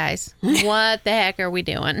 okay, guys, what the heck are we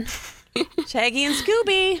doing? Shaggy and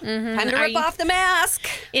Scooby. Time to Are rip you- off the mask.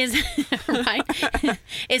 Is right?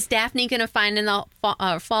 Is Daphne going to fall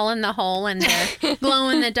in the hole, and the glow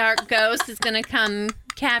in the dark ghost is going to come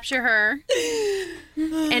capture her,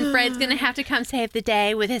 and Fred's going to have to come save the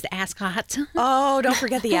day with his ascot? Oh, don't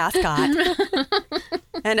forget the ascot.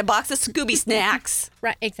 And a box of Scooby snacks.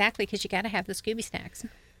 Right, exactly, because you got to have the Scooby snacks.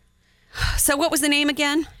 So what was the name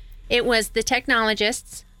again? It was The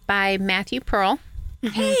Technologists by Matthew Pearl.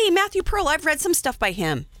 Hey, Matthew Pearl. I've read some stuff by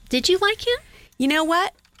him. Did you like him? You know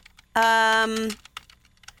what? Trying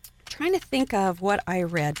to think of what I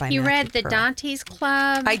read by You Matthew read The Pearl. Dante's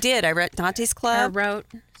Club? I did. I read Dante's Or Club. wrote,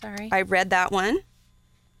 sorry. I read that one.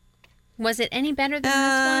 Was it any better than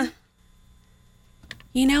this one?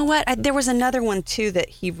 You know what? There was another one too that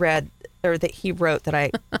he read or that he wrote that I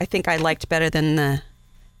think I liked better than the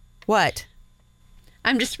what?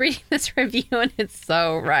 I'm just reading this review and it's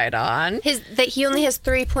so right on. He only has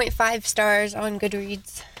 3.5 stars on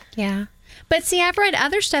Goodreads. Yeah. But see, I've read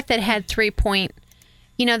other stuff that had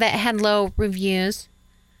that had low reviews.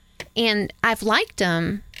 And I've liked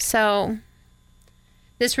them. So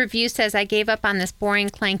this review says, I gave up on this boring,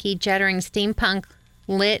 clanky, juddering, steampunk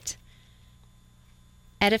lit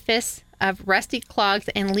edifice of rusty clogs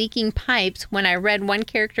and leaking pipes when I read one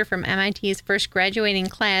character from MIT's first graduating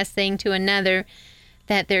class saying to another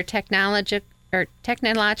that their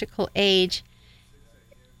technological age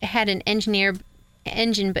had an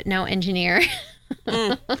engine but no engineer.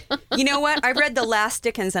 You know what? I read The Last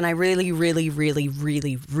Dickens and I really, really, really,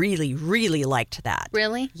 really, really, really liked that.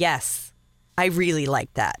 Really? Yes. I really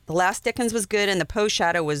liked that. The Last Dickens was good and The Poe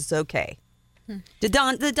Shadow was okay.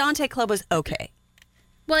 The Dante Club was okay.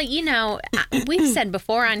 Well, we've said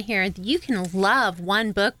before on here, you can love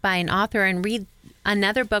one book by an author and read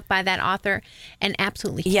another book by that author and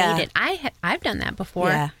absolutely hate it. I've done that before.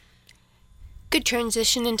 Yeah. Good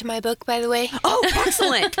transition into my book, by the way. Oh,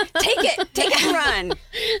 excellent. Take it and run.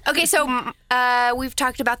 Okay, so we've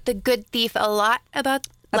talked about The Good Thief a lot. About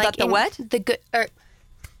the what?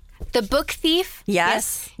 The Book Thief.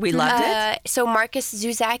 Yes. We loved it. So Marcus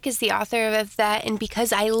Zuzak is the author of that, and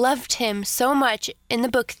because I loved him so much in The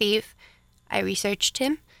Book Thief, I researched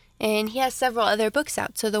him, and he has several other books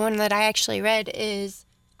out. So the one that I actually read is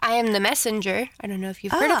I Am the Messenger. I don't know if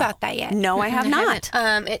you've heard about that yet. No, I have not.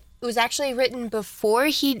 It was actually written before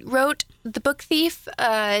he wrote The Book Thief,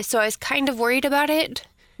 so I was kind of worried about it.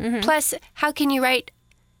 Mm-hmm. Plus, how can you write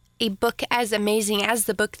a book as amazing as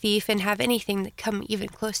The Book Thief and have anything that come even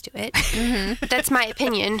close to it? Mm-hmm. That's my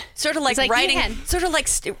opinion. Sort of like like you writing. had- Sort of like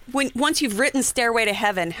once you've written Stairway to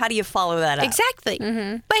Heaven, how do you follow that up? Exactly.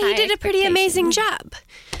 Mm-hmm. But he High did a pretty amazing expectations.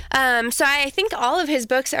 job. So I think all of his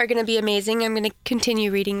books are going to be amazing. I'm going to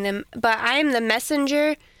continue reading them. But I Am the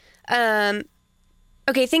Messenger.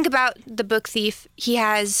 okay, think about the book Thief. He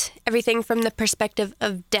has everything from the perspective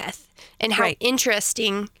of death and how Right.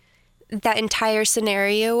 interesting that entire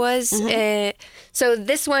scenario was. So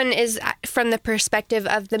this one is from the perspective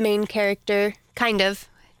of the main character, kind of.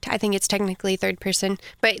 I think it's technically third person,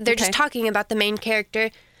 but they're just Okay. talking about the main character.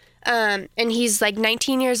 And he's like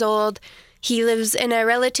 19 years old. He lives in a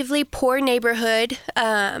relatively poor neighborhood.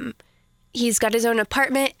 He's got his own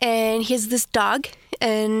apartment, and he has this dog.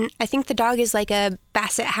 And I think the dog is like a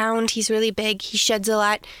basset hound. He's really big. He sheds a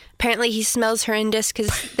lot. Apparently, he smells horrendous because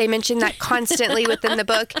they mention that constantly within the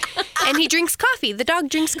book. And he drinks coffee. The dog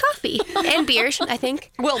drinks coffee and beer, I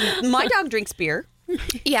think. Well, my dog drinks beer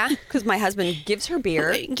Yeah. because my husband gives her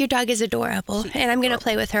beer. Your dog is adorable, and I'm going to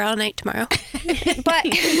play with her all night tomorrow. But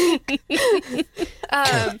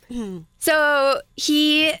so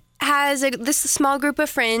he has this small group of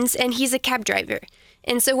friends, and he's a cab driver.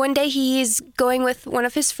 And so one day he's going with one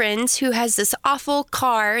of his friends who has this awful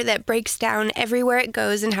car that breaks down everywhere it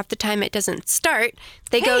goes, and half the time it doesn't start.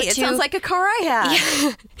 They go It sounds like a car I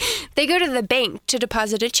had. they go to the bank to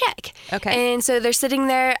deposit a check. Okay. And so they're sitting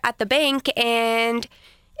there at the bank, and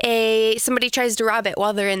somebody tries to rob it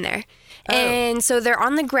while they're in there. Oh. And so they're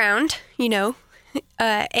on the ground,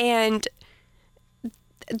 and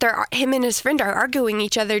him and his friend are arguing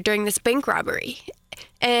each other during this bank robbery.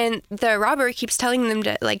 And the robber keeps telling them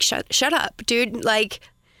to shut up, dude. Like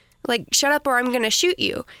shut up or I'm going to shoot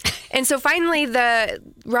you. And so finally the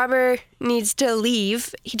robber needs to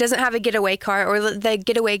leave. He doesn't have a getaway car, or the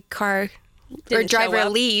getaway car or Didn't show driver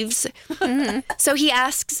up. leaves. So he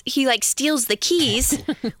steals the keys.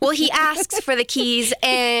 Well, he asks for the keys,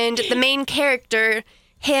 and the main character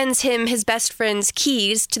hands him his best friend's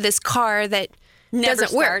keys to this car that Never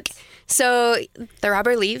doesn't work. starts. So the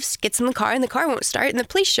robber leaves, gets in the car, and the car won't start, and the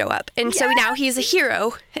police show up. And so now he's a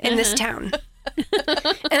hero in this town.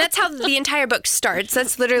 And that's how the entire book starts.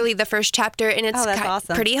 That's literally the first chapter, and it's Oh, that's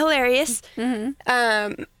awesome. pretty hilarious.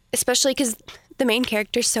 Especially because the main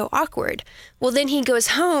character's so awkward. Well, then he goes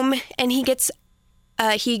home, and he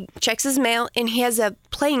checks his mail, and he has a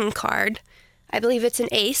playing card. I believe it's an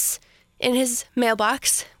ace in his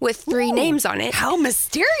mailbox with 3 names on it How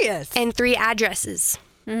mysterious. and 3 addresses.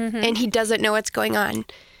 And he doesn't know what's going on.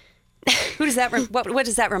 Who does that? What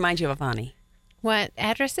does that remind you of, Ani? What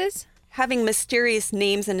addresses? Having mysterious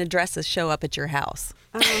names and addresses show up at your house.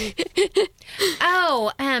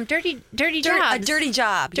 Oh, dirty jobs. A dirty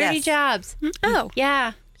job. Dirty yes. jobs. Oh.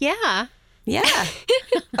 Yeah. Yeah. Yeah.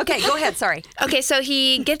 Okay, go ahead. Sorry. Okay, so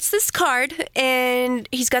he gets this card, and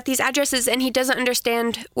he's got these addresses, and he doesn't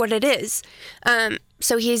understand what it is.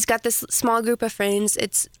 So he's got this small group of friends.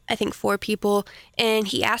 It's, I think, 4 people, and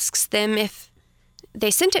he asks them if they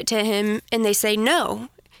sent it to him, and they say no.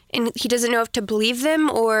 And he doesn't know if to believe them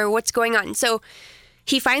or what's going on. So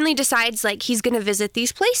he finally decides, he's going to visit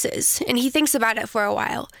these places, and he thinks about it for a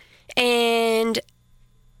while. And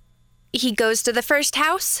he goes to the first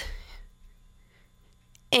house,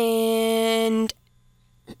 and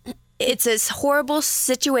it's this horrible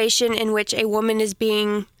situation in which a woman is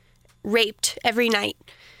being raped every night,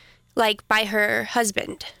 by her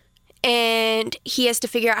husband. And he has to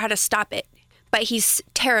figure out how to stop it. But he's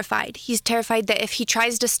terrified. He's terrified that if he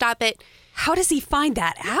tries to stop it, How does he find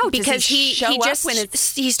that out? because does he show he up just when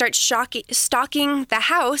it's he starts stalking the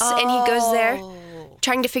house, and he goes there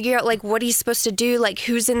trying to figure out what he's supposed to do,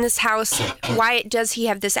 who's in this house, why does he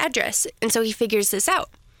have this address. And so he figures this out,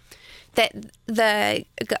 that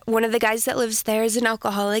one of the guys that lives there is an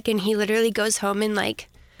alcoholic, and he literally goes home and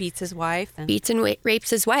beats his wife. And, beats and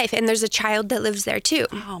rapes his wife, and there's a child that lives there too.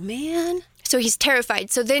 oh man. So he's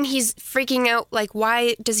terrified. So then he's freaking out,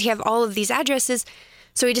 why does he have all of these addresses?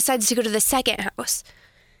 So he decides to go to the second house.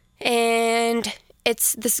 And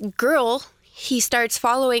it's this girl. He starts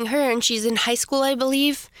following her, and she's in high school, I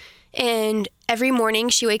believe. And every morning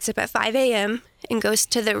she wakes up at 5 a.m. and goes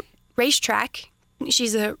to the racetrack.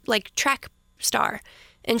 She's a track star,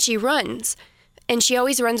 and she runs. And she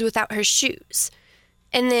always runs without her shoes.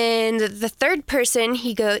 And then the third person,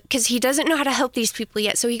 because he doesn't know how to help these people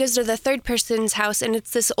yet, so he goes to the third person's house, and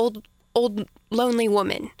it's this old lonely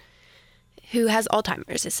woman who has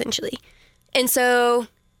Alzheimer's, essentially. And so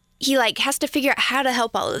he has to figure out how to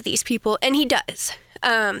help all of these people, and he does.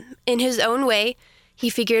 In his own way, he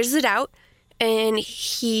figures it out, and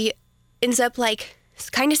he ends up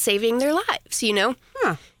kind of saving their lives,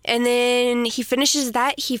 Huh. And then he finishes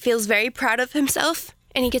that. He feels very proud of himself.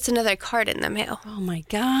 And he gets another card in the mail. Oh my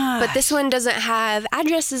god. But this one doesn't have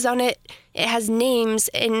addresses on it. It has names,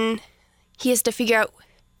 and he has to figure out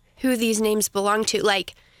who these names belong to.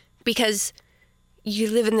 Because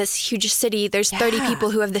you live in this huge city, there's 30 Yeah.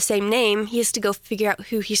 people who have the same name. He has to go figure out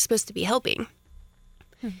who he's supposed to be helping.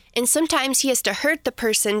 And sometimes he has to hurt the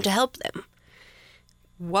person to help them.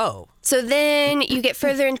 Whoa. So then you get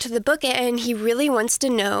further into the book and he really wants to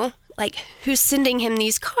know, like, who's sending him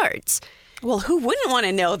these cards. Well, who wouldn't want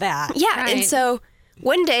to know that? Yeah, and Right. so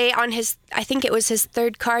one day on his, I think it was his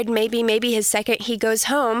third card, maybe his second, he goes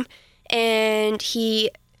home and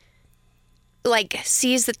he, like,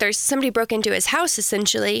 sees that there's somebody broke into his house,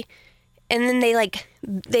 essentially. And then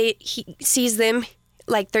he sees them,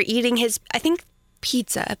 like, they're eating his, I think,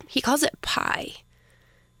 pizza. He calls it pie.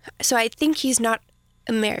 So I think he's not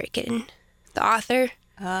American, the author.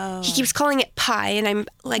 Oh. He keeps calling it pie, and I'm,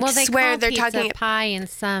 like, Well, they swear call they're pizza talking... pie in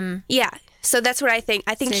some. Yeah, so that's what I think.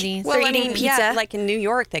 I think Cities. they're eating pizza. Yeah, like in New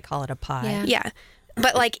York, they call it a pie. Yeah. Yeah,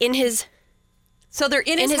 but like in his, So they're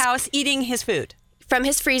in his his- house eating his food. from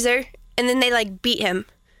his freezer, and then they like beat him.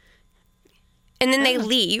 And then they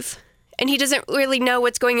leave, and he doesn't really know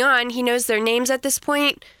what's going on. He knows their names at this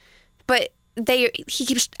point, but he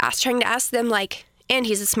keeps trying to ask them, like, and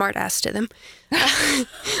he's a smart ass to them.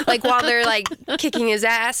 Like, while they're like kicking his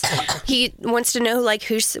ass, he wants to know, like,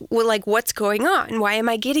 what's going on? Why am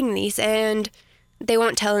I getting these? And they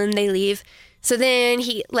won't tell him. They leave. So then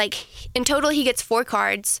he, like, in total, he gets 4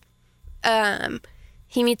 cards.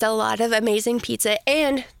 He meets a lot of amazing pizza,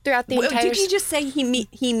 and throughout the entire Did you just say he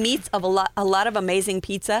meets a lot of amazing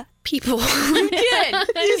pizza? people. Good.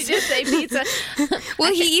 You did say pizza.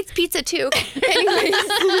 Well, he eats pizza too. Anyways,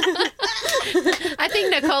 I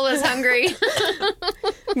think Nicole is hungry.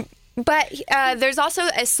 but there's also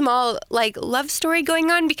a small like love story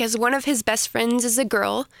going on because one of his best friends is a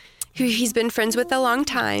girl who he's been friends with a long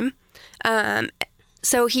time.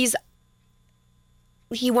 So he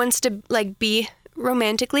wants to like be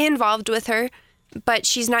romantically involved with her, but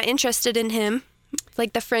she's not interested in him.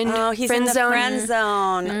 Like the friend He's friend in the zone. friend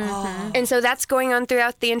zone. Oh. And so that's going on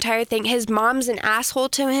throughout the entire thing. His mom's an asshole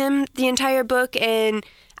to him the entire book, and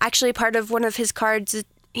actually part of one of his cards,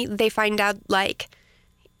 they find out like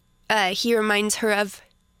he reminds her of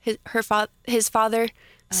his father,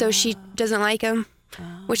 so she doesn't like him,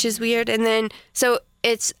 which is weird. And then so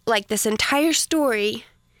it's like this entire story,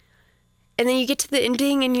 and then you get to the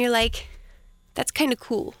ending, and you're like, that's kind of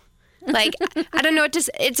cool. Like, I don't know what to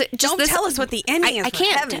say. It's just Don't this, tell us what the ending is. I for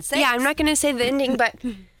can't. heaven's sakes. Yeah, I'm not going to say the ending, but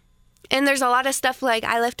and there's a lot of stuff like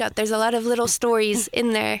I left out. There's a lot of little stories in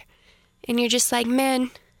there, and you're just like, man,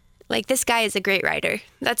 like this guy is a great writer.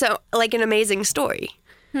 That's like an amazing story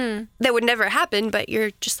that would never happen, but you're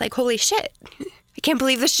just like, holy shit, I can't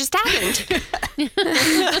believe this just happened.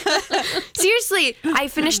 Seriously, I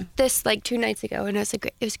finished this like 2 nights ago, and it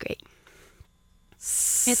was great.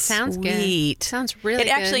 It sounds good. Sweet. Sounds really It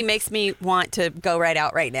good. actually makes me want to go right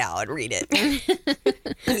out right now and read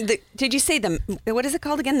it. Did you say what is it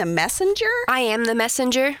called again? The Messenger? I Am the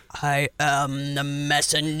Messenger. I am the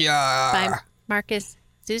messenger. by Marcus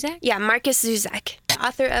Zuzak. Yeah, Marcus Zuzak, the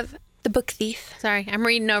author of The Book Thief. Sorry, I'm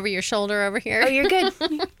reading over your shoulder over here. Oh, you're good.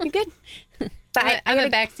 You're good. But I'm I a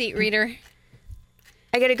backseat reader.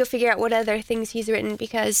 gotta go figure out what other things he's written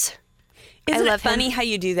because Isn't love it funny him. how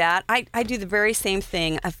you do that? I do the very same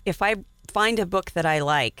thing. If I find a book that I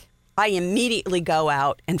like, I immediately go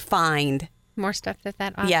out and find. More stuff that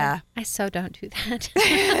author. Yeah. I so don't do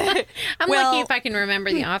that. I'm Well, lucky if I can remember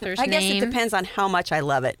the author's I guess name. it depends on how much I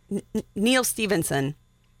love it. Neil Stevenson,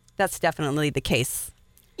 that's definitely the case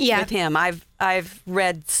yeah, with him. I've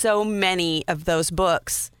read so many of those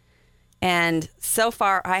books, and so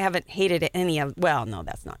far I haven't hated any of. Well, no,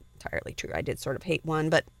 that's not entirely true. I did sort of hate one,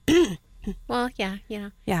 but Well, yeah, you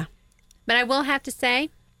know. yeah. But I will have to say,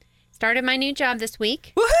 started my new job this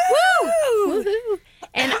week. Woohoo! Woohoo!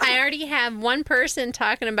 And I already have one person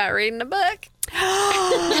talking about reading the book.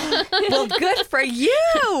 Well, good for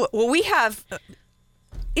you. Well, we have.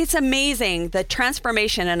 It's amazing the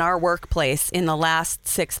transformation in our workplace in the last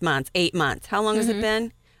 6 months, 8 months. How long has it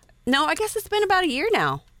been? No, I guess it's been about a year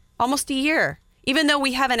now, almost a year. Even though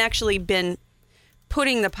we haven't actually been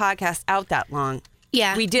putting the podcast out that long.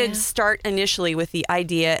 yeah. We did start initially with the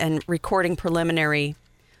idea and recording preliminary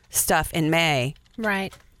stuff in May.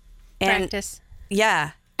 Right. And Practice.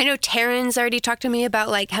 yeah, I know Taryn's already talked to me about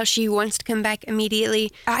like how she wants to come back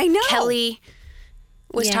immediately. I know. Kelly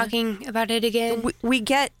was Yeah. talking about it again. we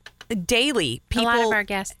get daily people. A lot of our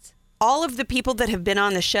guests. All of the people that have been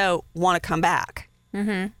on the show want to come back.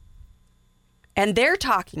 Mm-hmm. And they're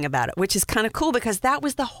talking about it, which is kind of cool because that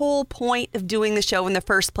was the whole point of doing the show in the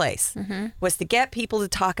first place, was to get people to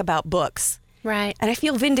talk about books. Right. And I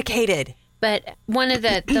feel vindicated. But one of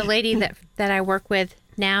the lady that I work with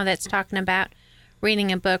now that's talking about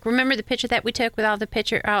reading a book. Remember the picture that we took with all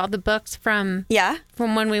the books from Yeah?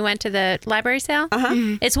 when we went to the library sale?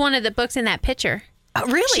 Uh-huh. It's one of the books in that picture.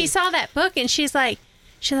 Really? She saw that book and she's like,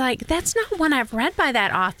 She's like, that's not one I've read by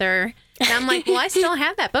that author. And I'm like, well, I still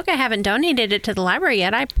have that book. I haven't donated it to the library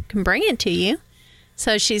yet. I can bring it to you.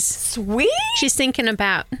 So she's Sweet. she's thinking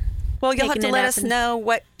about. Well, you'll have picking to it let up us and- know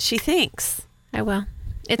what she thinks. I will.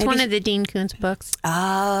 It's Maybe one she- of the Dean Koontz books.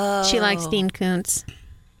 Oh. She likes Dean Koontz.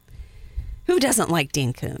 Who doesn't like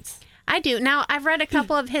Dean Koontz? I do. Now, I've read a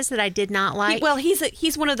couple of his that I did not like. Well,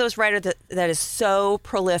 he's one of those writers that is so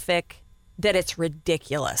prolific that it's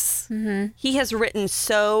ridiculous. Mm-hmm. He has written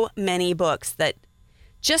so many books that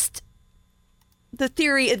just the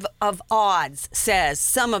theory of odds says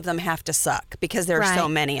some of them have to suck because there are so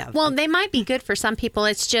Right. many of them. Well, they might be good for some people.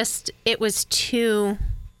 It's just, it wasn't,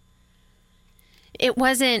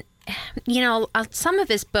 some of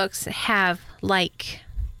his books have like,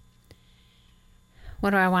 what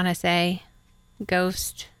do I want to say?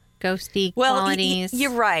 Ghosty qualities.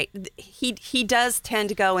 You're right. He does tend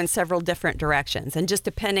to go in several different directions, and just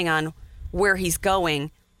depending on where he's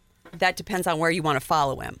going, that depends on where you want to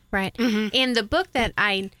follow him. Right. And the book that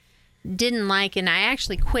I didn't like, and I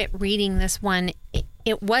actually quit reading this one,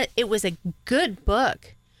 it was a good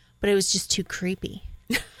book, but it was just too creepy.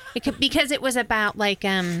 Because it was about like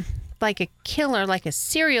a killer, like a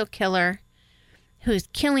serial killer who's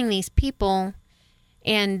killing these people,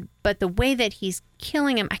 but the way that he's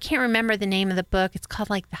killing him, I can't remember the name of the book. It's called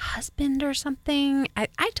like The Husband or something. I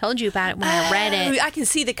told you about it when I read it. I can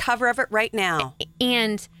see the cover of it right now.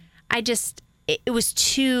 And I just, it was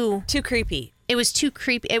too creepy. It was too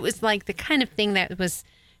creepy. It was like the kind of thing that was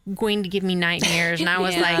going to give me nightmares. And I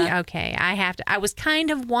was like, okay, I was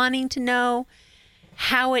kind of wanting to know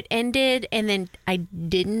how it ended, and then I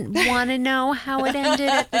didn't want to know how it ended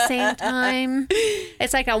at the same time.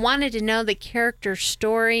 It's like I wanted to know the character's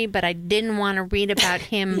story, but I didn't want to read about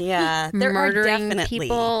him there murdering are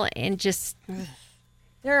people and just...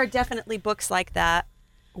 There are definitely books like that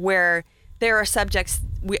where there are subjects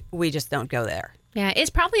we just don't go there. Yeah, it's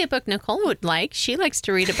probably a book Nicole would like. She likes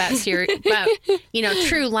to read about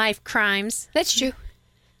true life crimes. That's true.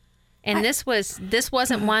 And this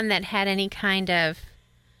wasn't one that had any kind of,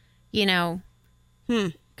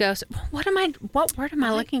 ghost. What word am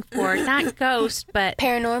I looking for? Not ghost, but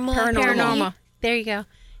Paranormal. Paranormal. There you go.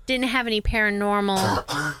 Didn't have any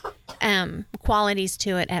paranormal qualities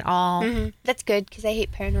to it at all. Mm-hmm. That's good because I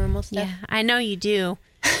hate paranormal stuff. Yeah, I know you do.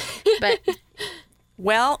 But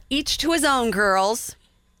Well, each to his own, girls.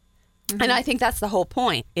 Mm-hmm. And I think that's the whole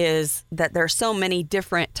point, is that there are so many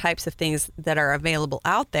different types of things that are available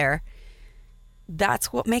out there.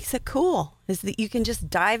 That's what makes it cool, is that you can just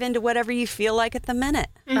dive into whatever you feel like at the minute.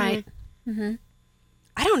 right.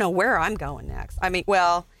 I don't know where I'm going next. I mean,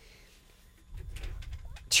 well,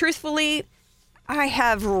 truthfully, I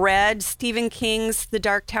have read Stephen King's The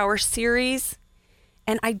Dark Tower series,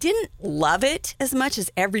 and I didn't love it as much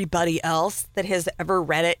as everybody else that has ever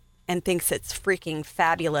read it and thinks it's freaking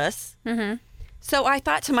fabulous. Mm-hmm. So I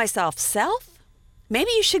thought to myself,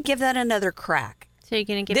 maybe you should give that another crack. So you're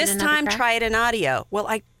going to give This it another time, crack? try it in audio. Well,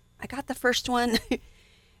 I got the first one,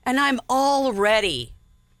 and I'm already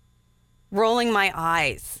rolling my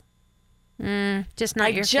eyes. Just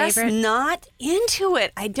not your just favorite? not into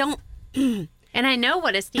it. I don't. And I know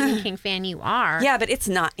what a Stephen King fan you are. Yeah, but it's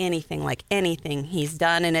not anything like anything he's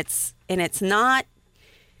done, and it's not.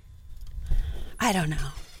 I don't know.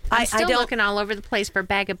 I'm I still don't. looking all over the place for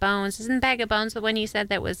Bag of Bones. Isn't Bag of Bones the one you said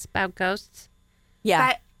that was about ghosts?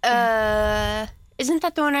 Yeah. Isn't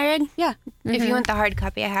that the one I read? Yeah. If you want the hard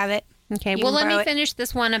copy, I have it. Okay, You well, can let me borrow it. finish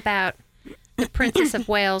this one about the Princess of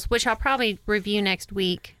Wales, which I'll probably review next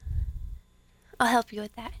week. I'll help you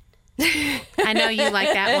with that. I know you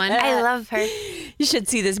like that one. I love her. You should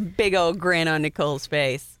see this big old grin on Nicole's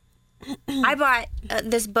face. I bought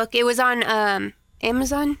this book. It was on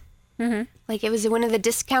Amazon. Mm-hmm. Like, it was one of the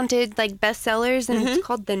discounted bestsellers, and it's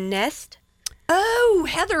called The Nest. Oh,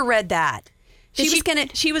 Heather read that.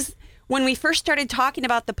 She was when we first started talking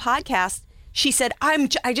about the podcast. She said, I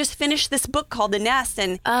just finished this book called The Nest,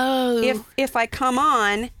 and if I come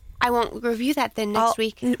on, I won't review that then next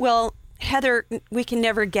week. Well, Heather, we can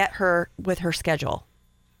never get her with her schedule.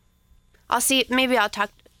 I'll see. Maybe I'll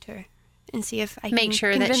talk to her and see if I can Make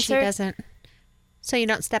sure that convince she her. doesn't, so you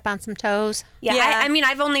don't step on some toes. Yeah, Yeah. I mean,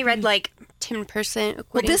 I've only read 10%.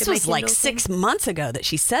 Well, this to my was like Kindle 6 thing. months ago that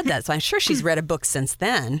she said that, so I'm sure she's read a book since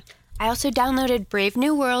then. I also downloaded Brave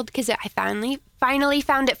New World because I finally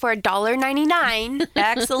found it for $1.99.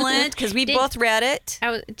 Excellent, because we both read it.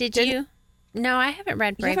 Did you? No, I haven't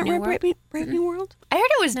read You Brave haven't New read World. Brave New World? I heard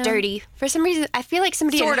it was dirty. For some reason, I feel like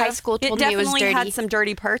somebody in high school told me it was dirty. It definitely had some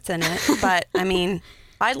dirty parts in it, but I mean,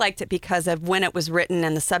 I liked it because of when it was written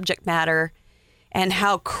and the subject matter and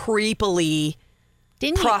how creepily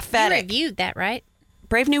Didn't prophetic. You reviewed that, right?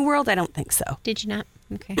 Brave New World, I don't think so. Did you not?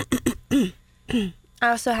 Okay. I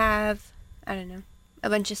also have, I don't know, a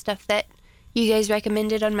bunch of stuff that you guys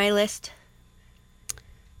recommended on my list.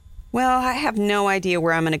 Well, I have no idea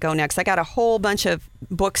where I'm going to go next. I got a whole bunch of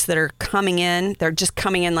books that are coming in. They're just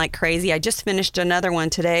coming in like crazy. I just finished another one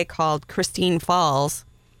today called Christine Falls,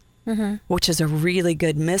 which is a really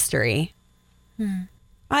good mystery.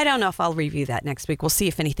 I don't know if I'll review that next week. We'll see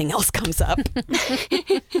if anything else comes up.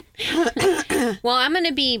 Well, I'm going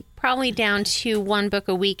to be probably down to one book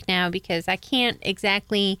a week now because I can't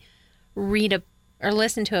exactly read or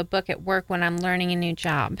listen to a book at work when I'm learning a new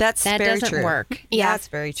job. That very doesn't true. work. Yeah. That's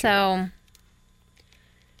very true. So,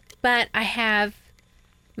 but I'm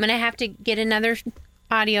going to have to get another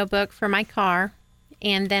audiobook for my car.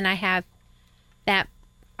 And then I have that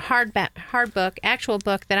hard book, actual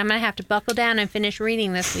book that I'm going to have to buckle down and finish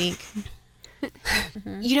reading this week.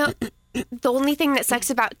 You know, the only thing that sucks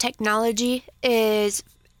about technology is,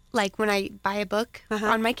 like, when I buy a book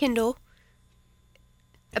on my Kindle,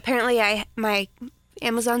 apparently my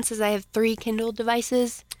Amazon says I have 3 Kindle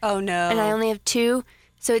devices. Oh, no. And I only have 2.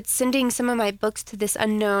 So it's sending some of my books to this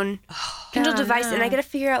unknown Kindle device, and I got to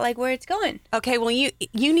figure out, like, where it's going. Okay, well, you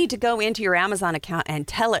need to go into your Amazon account and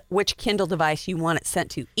tell it which Kindle device you want it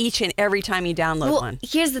sent to each and every time you download one.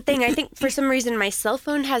 Here's the thing. I think for some reason my cell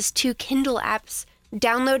phone has 2 Kindle apps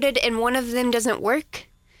downloaded, and one of them doesn't work.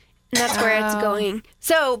 And that's where it's going.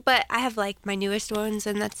 So, but I have, like, my newest ones,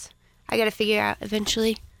 and I got to figure out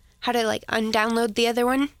eventually how to, like, undownload the other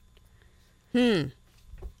one.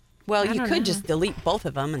 Well, you could just delete both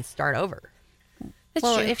of them and start over. That's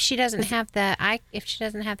Well, true. if she doesn't have the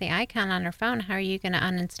icon on her phone, how are you going to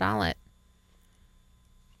uninstall it?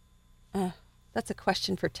 That's a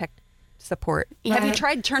question for tech support. Yeah. Have you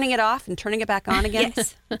tried turning it off and turning it back on again?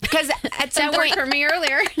 Yes. Because at some That worked point, for me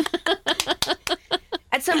earlier.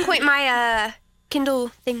 my Kindle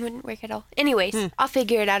thing wouldn't work at all. Anyways, I'll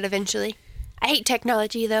figure it out eventually. I hate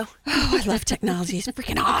technology, though. Oh, I love technology. It's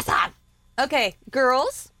freaking awesome. Okay,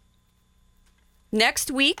 girls.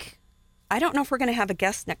 Next week, I don't know if we're going to have a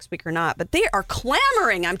guest next week or not, but they are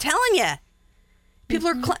clamoring. I'm telling you. People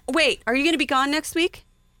are wait, are you going to be gone next week?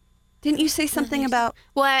 Didn't you say something about...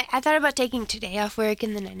 Well, I thought about taking today off work,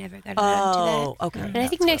 and then I never got around to that. Oh, okay. And I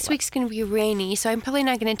think next week's going to be rainy, so I'm probably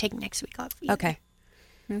not going to take next week off either. Okay.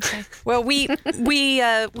 Okay. Well, we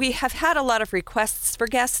have had a lot of requests for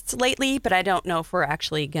guests lately, but I don't know if we're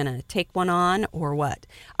actually going to take one on or what.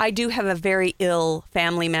 I do have a very ill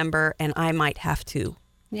family member, and I might have to.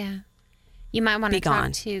 Yeah. You might want Be to talk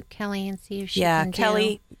gone. to Kelly and see if she Yeah, can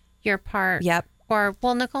Kelly. do your part. Yep. Or,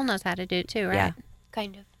 well, Nicole knows how to do it too, right? Yeah.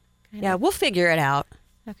 Kind of. Yeah, we'll figure it out.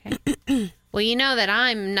 Okay. Well, you know that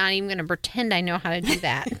I'm not even going to pretend I know how to do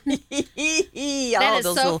that. That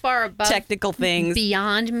is so far above technical things.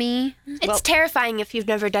 Beyond me. It's terrifying if you've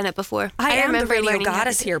never done it before. I am the remember radio learning how to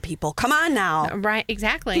goddess do it. here, people. Come on now. Right,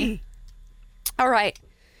 exactly. All right.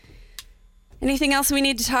 Anything else we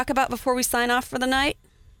need to talk about before we sign off for the night?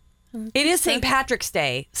 It is St. Patrick's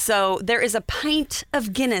Day, so there is a pint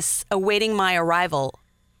of Guinness awaiting my arrival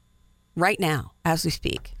right now as we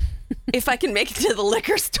speak. If I can make it to the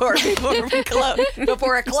liquor store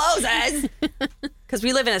before it closes. Because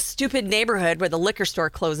we live in a stupid neighborhood where the liquor store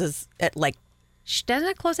closes at like... Doesn't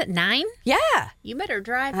it close at 9? Yeah. You better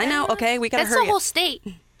drive I know. down. Okay, we got to That's hurry the whole up. state.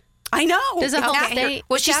 I know. There's a whole After- state.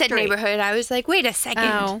 Well, she said After 8. neighborhood. I was like, wait a second.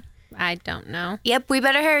 Oh, I don't know. Yep, we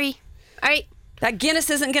better hurry. All right. That Guinness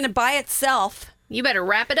isn't going to buy itself. You better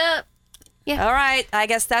wrap it up. All right. I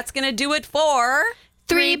guess that's going to do it for...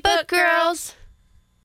 3 Book Girls.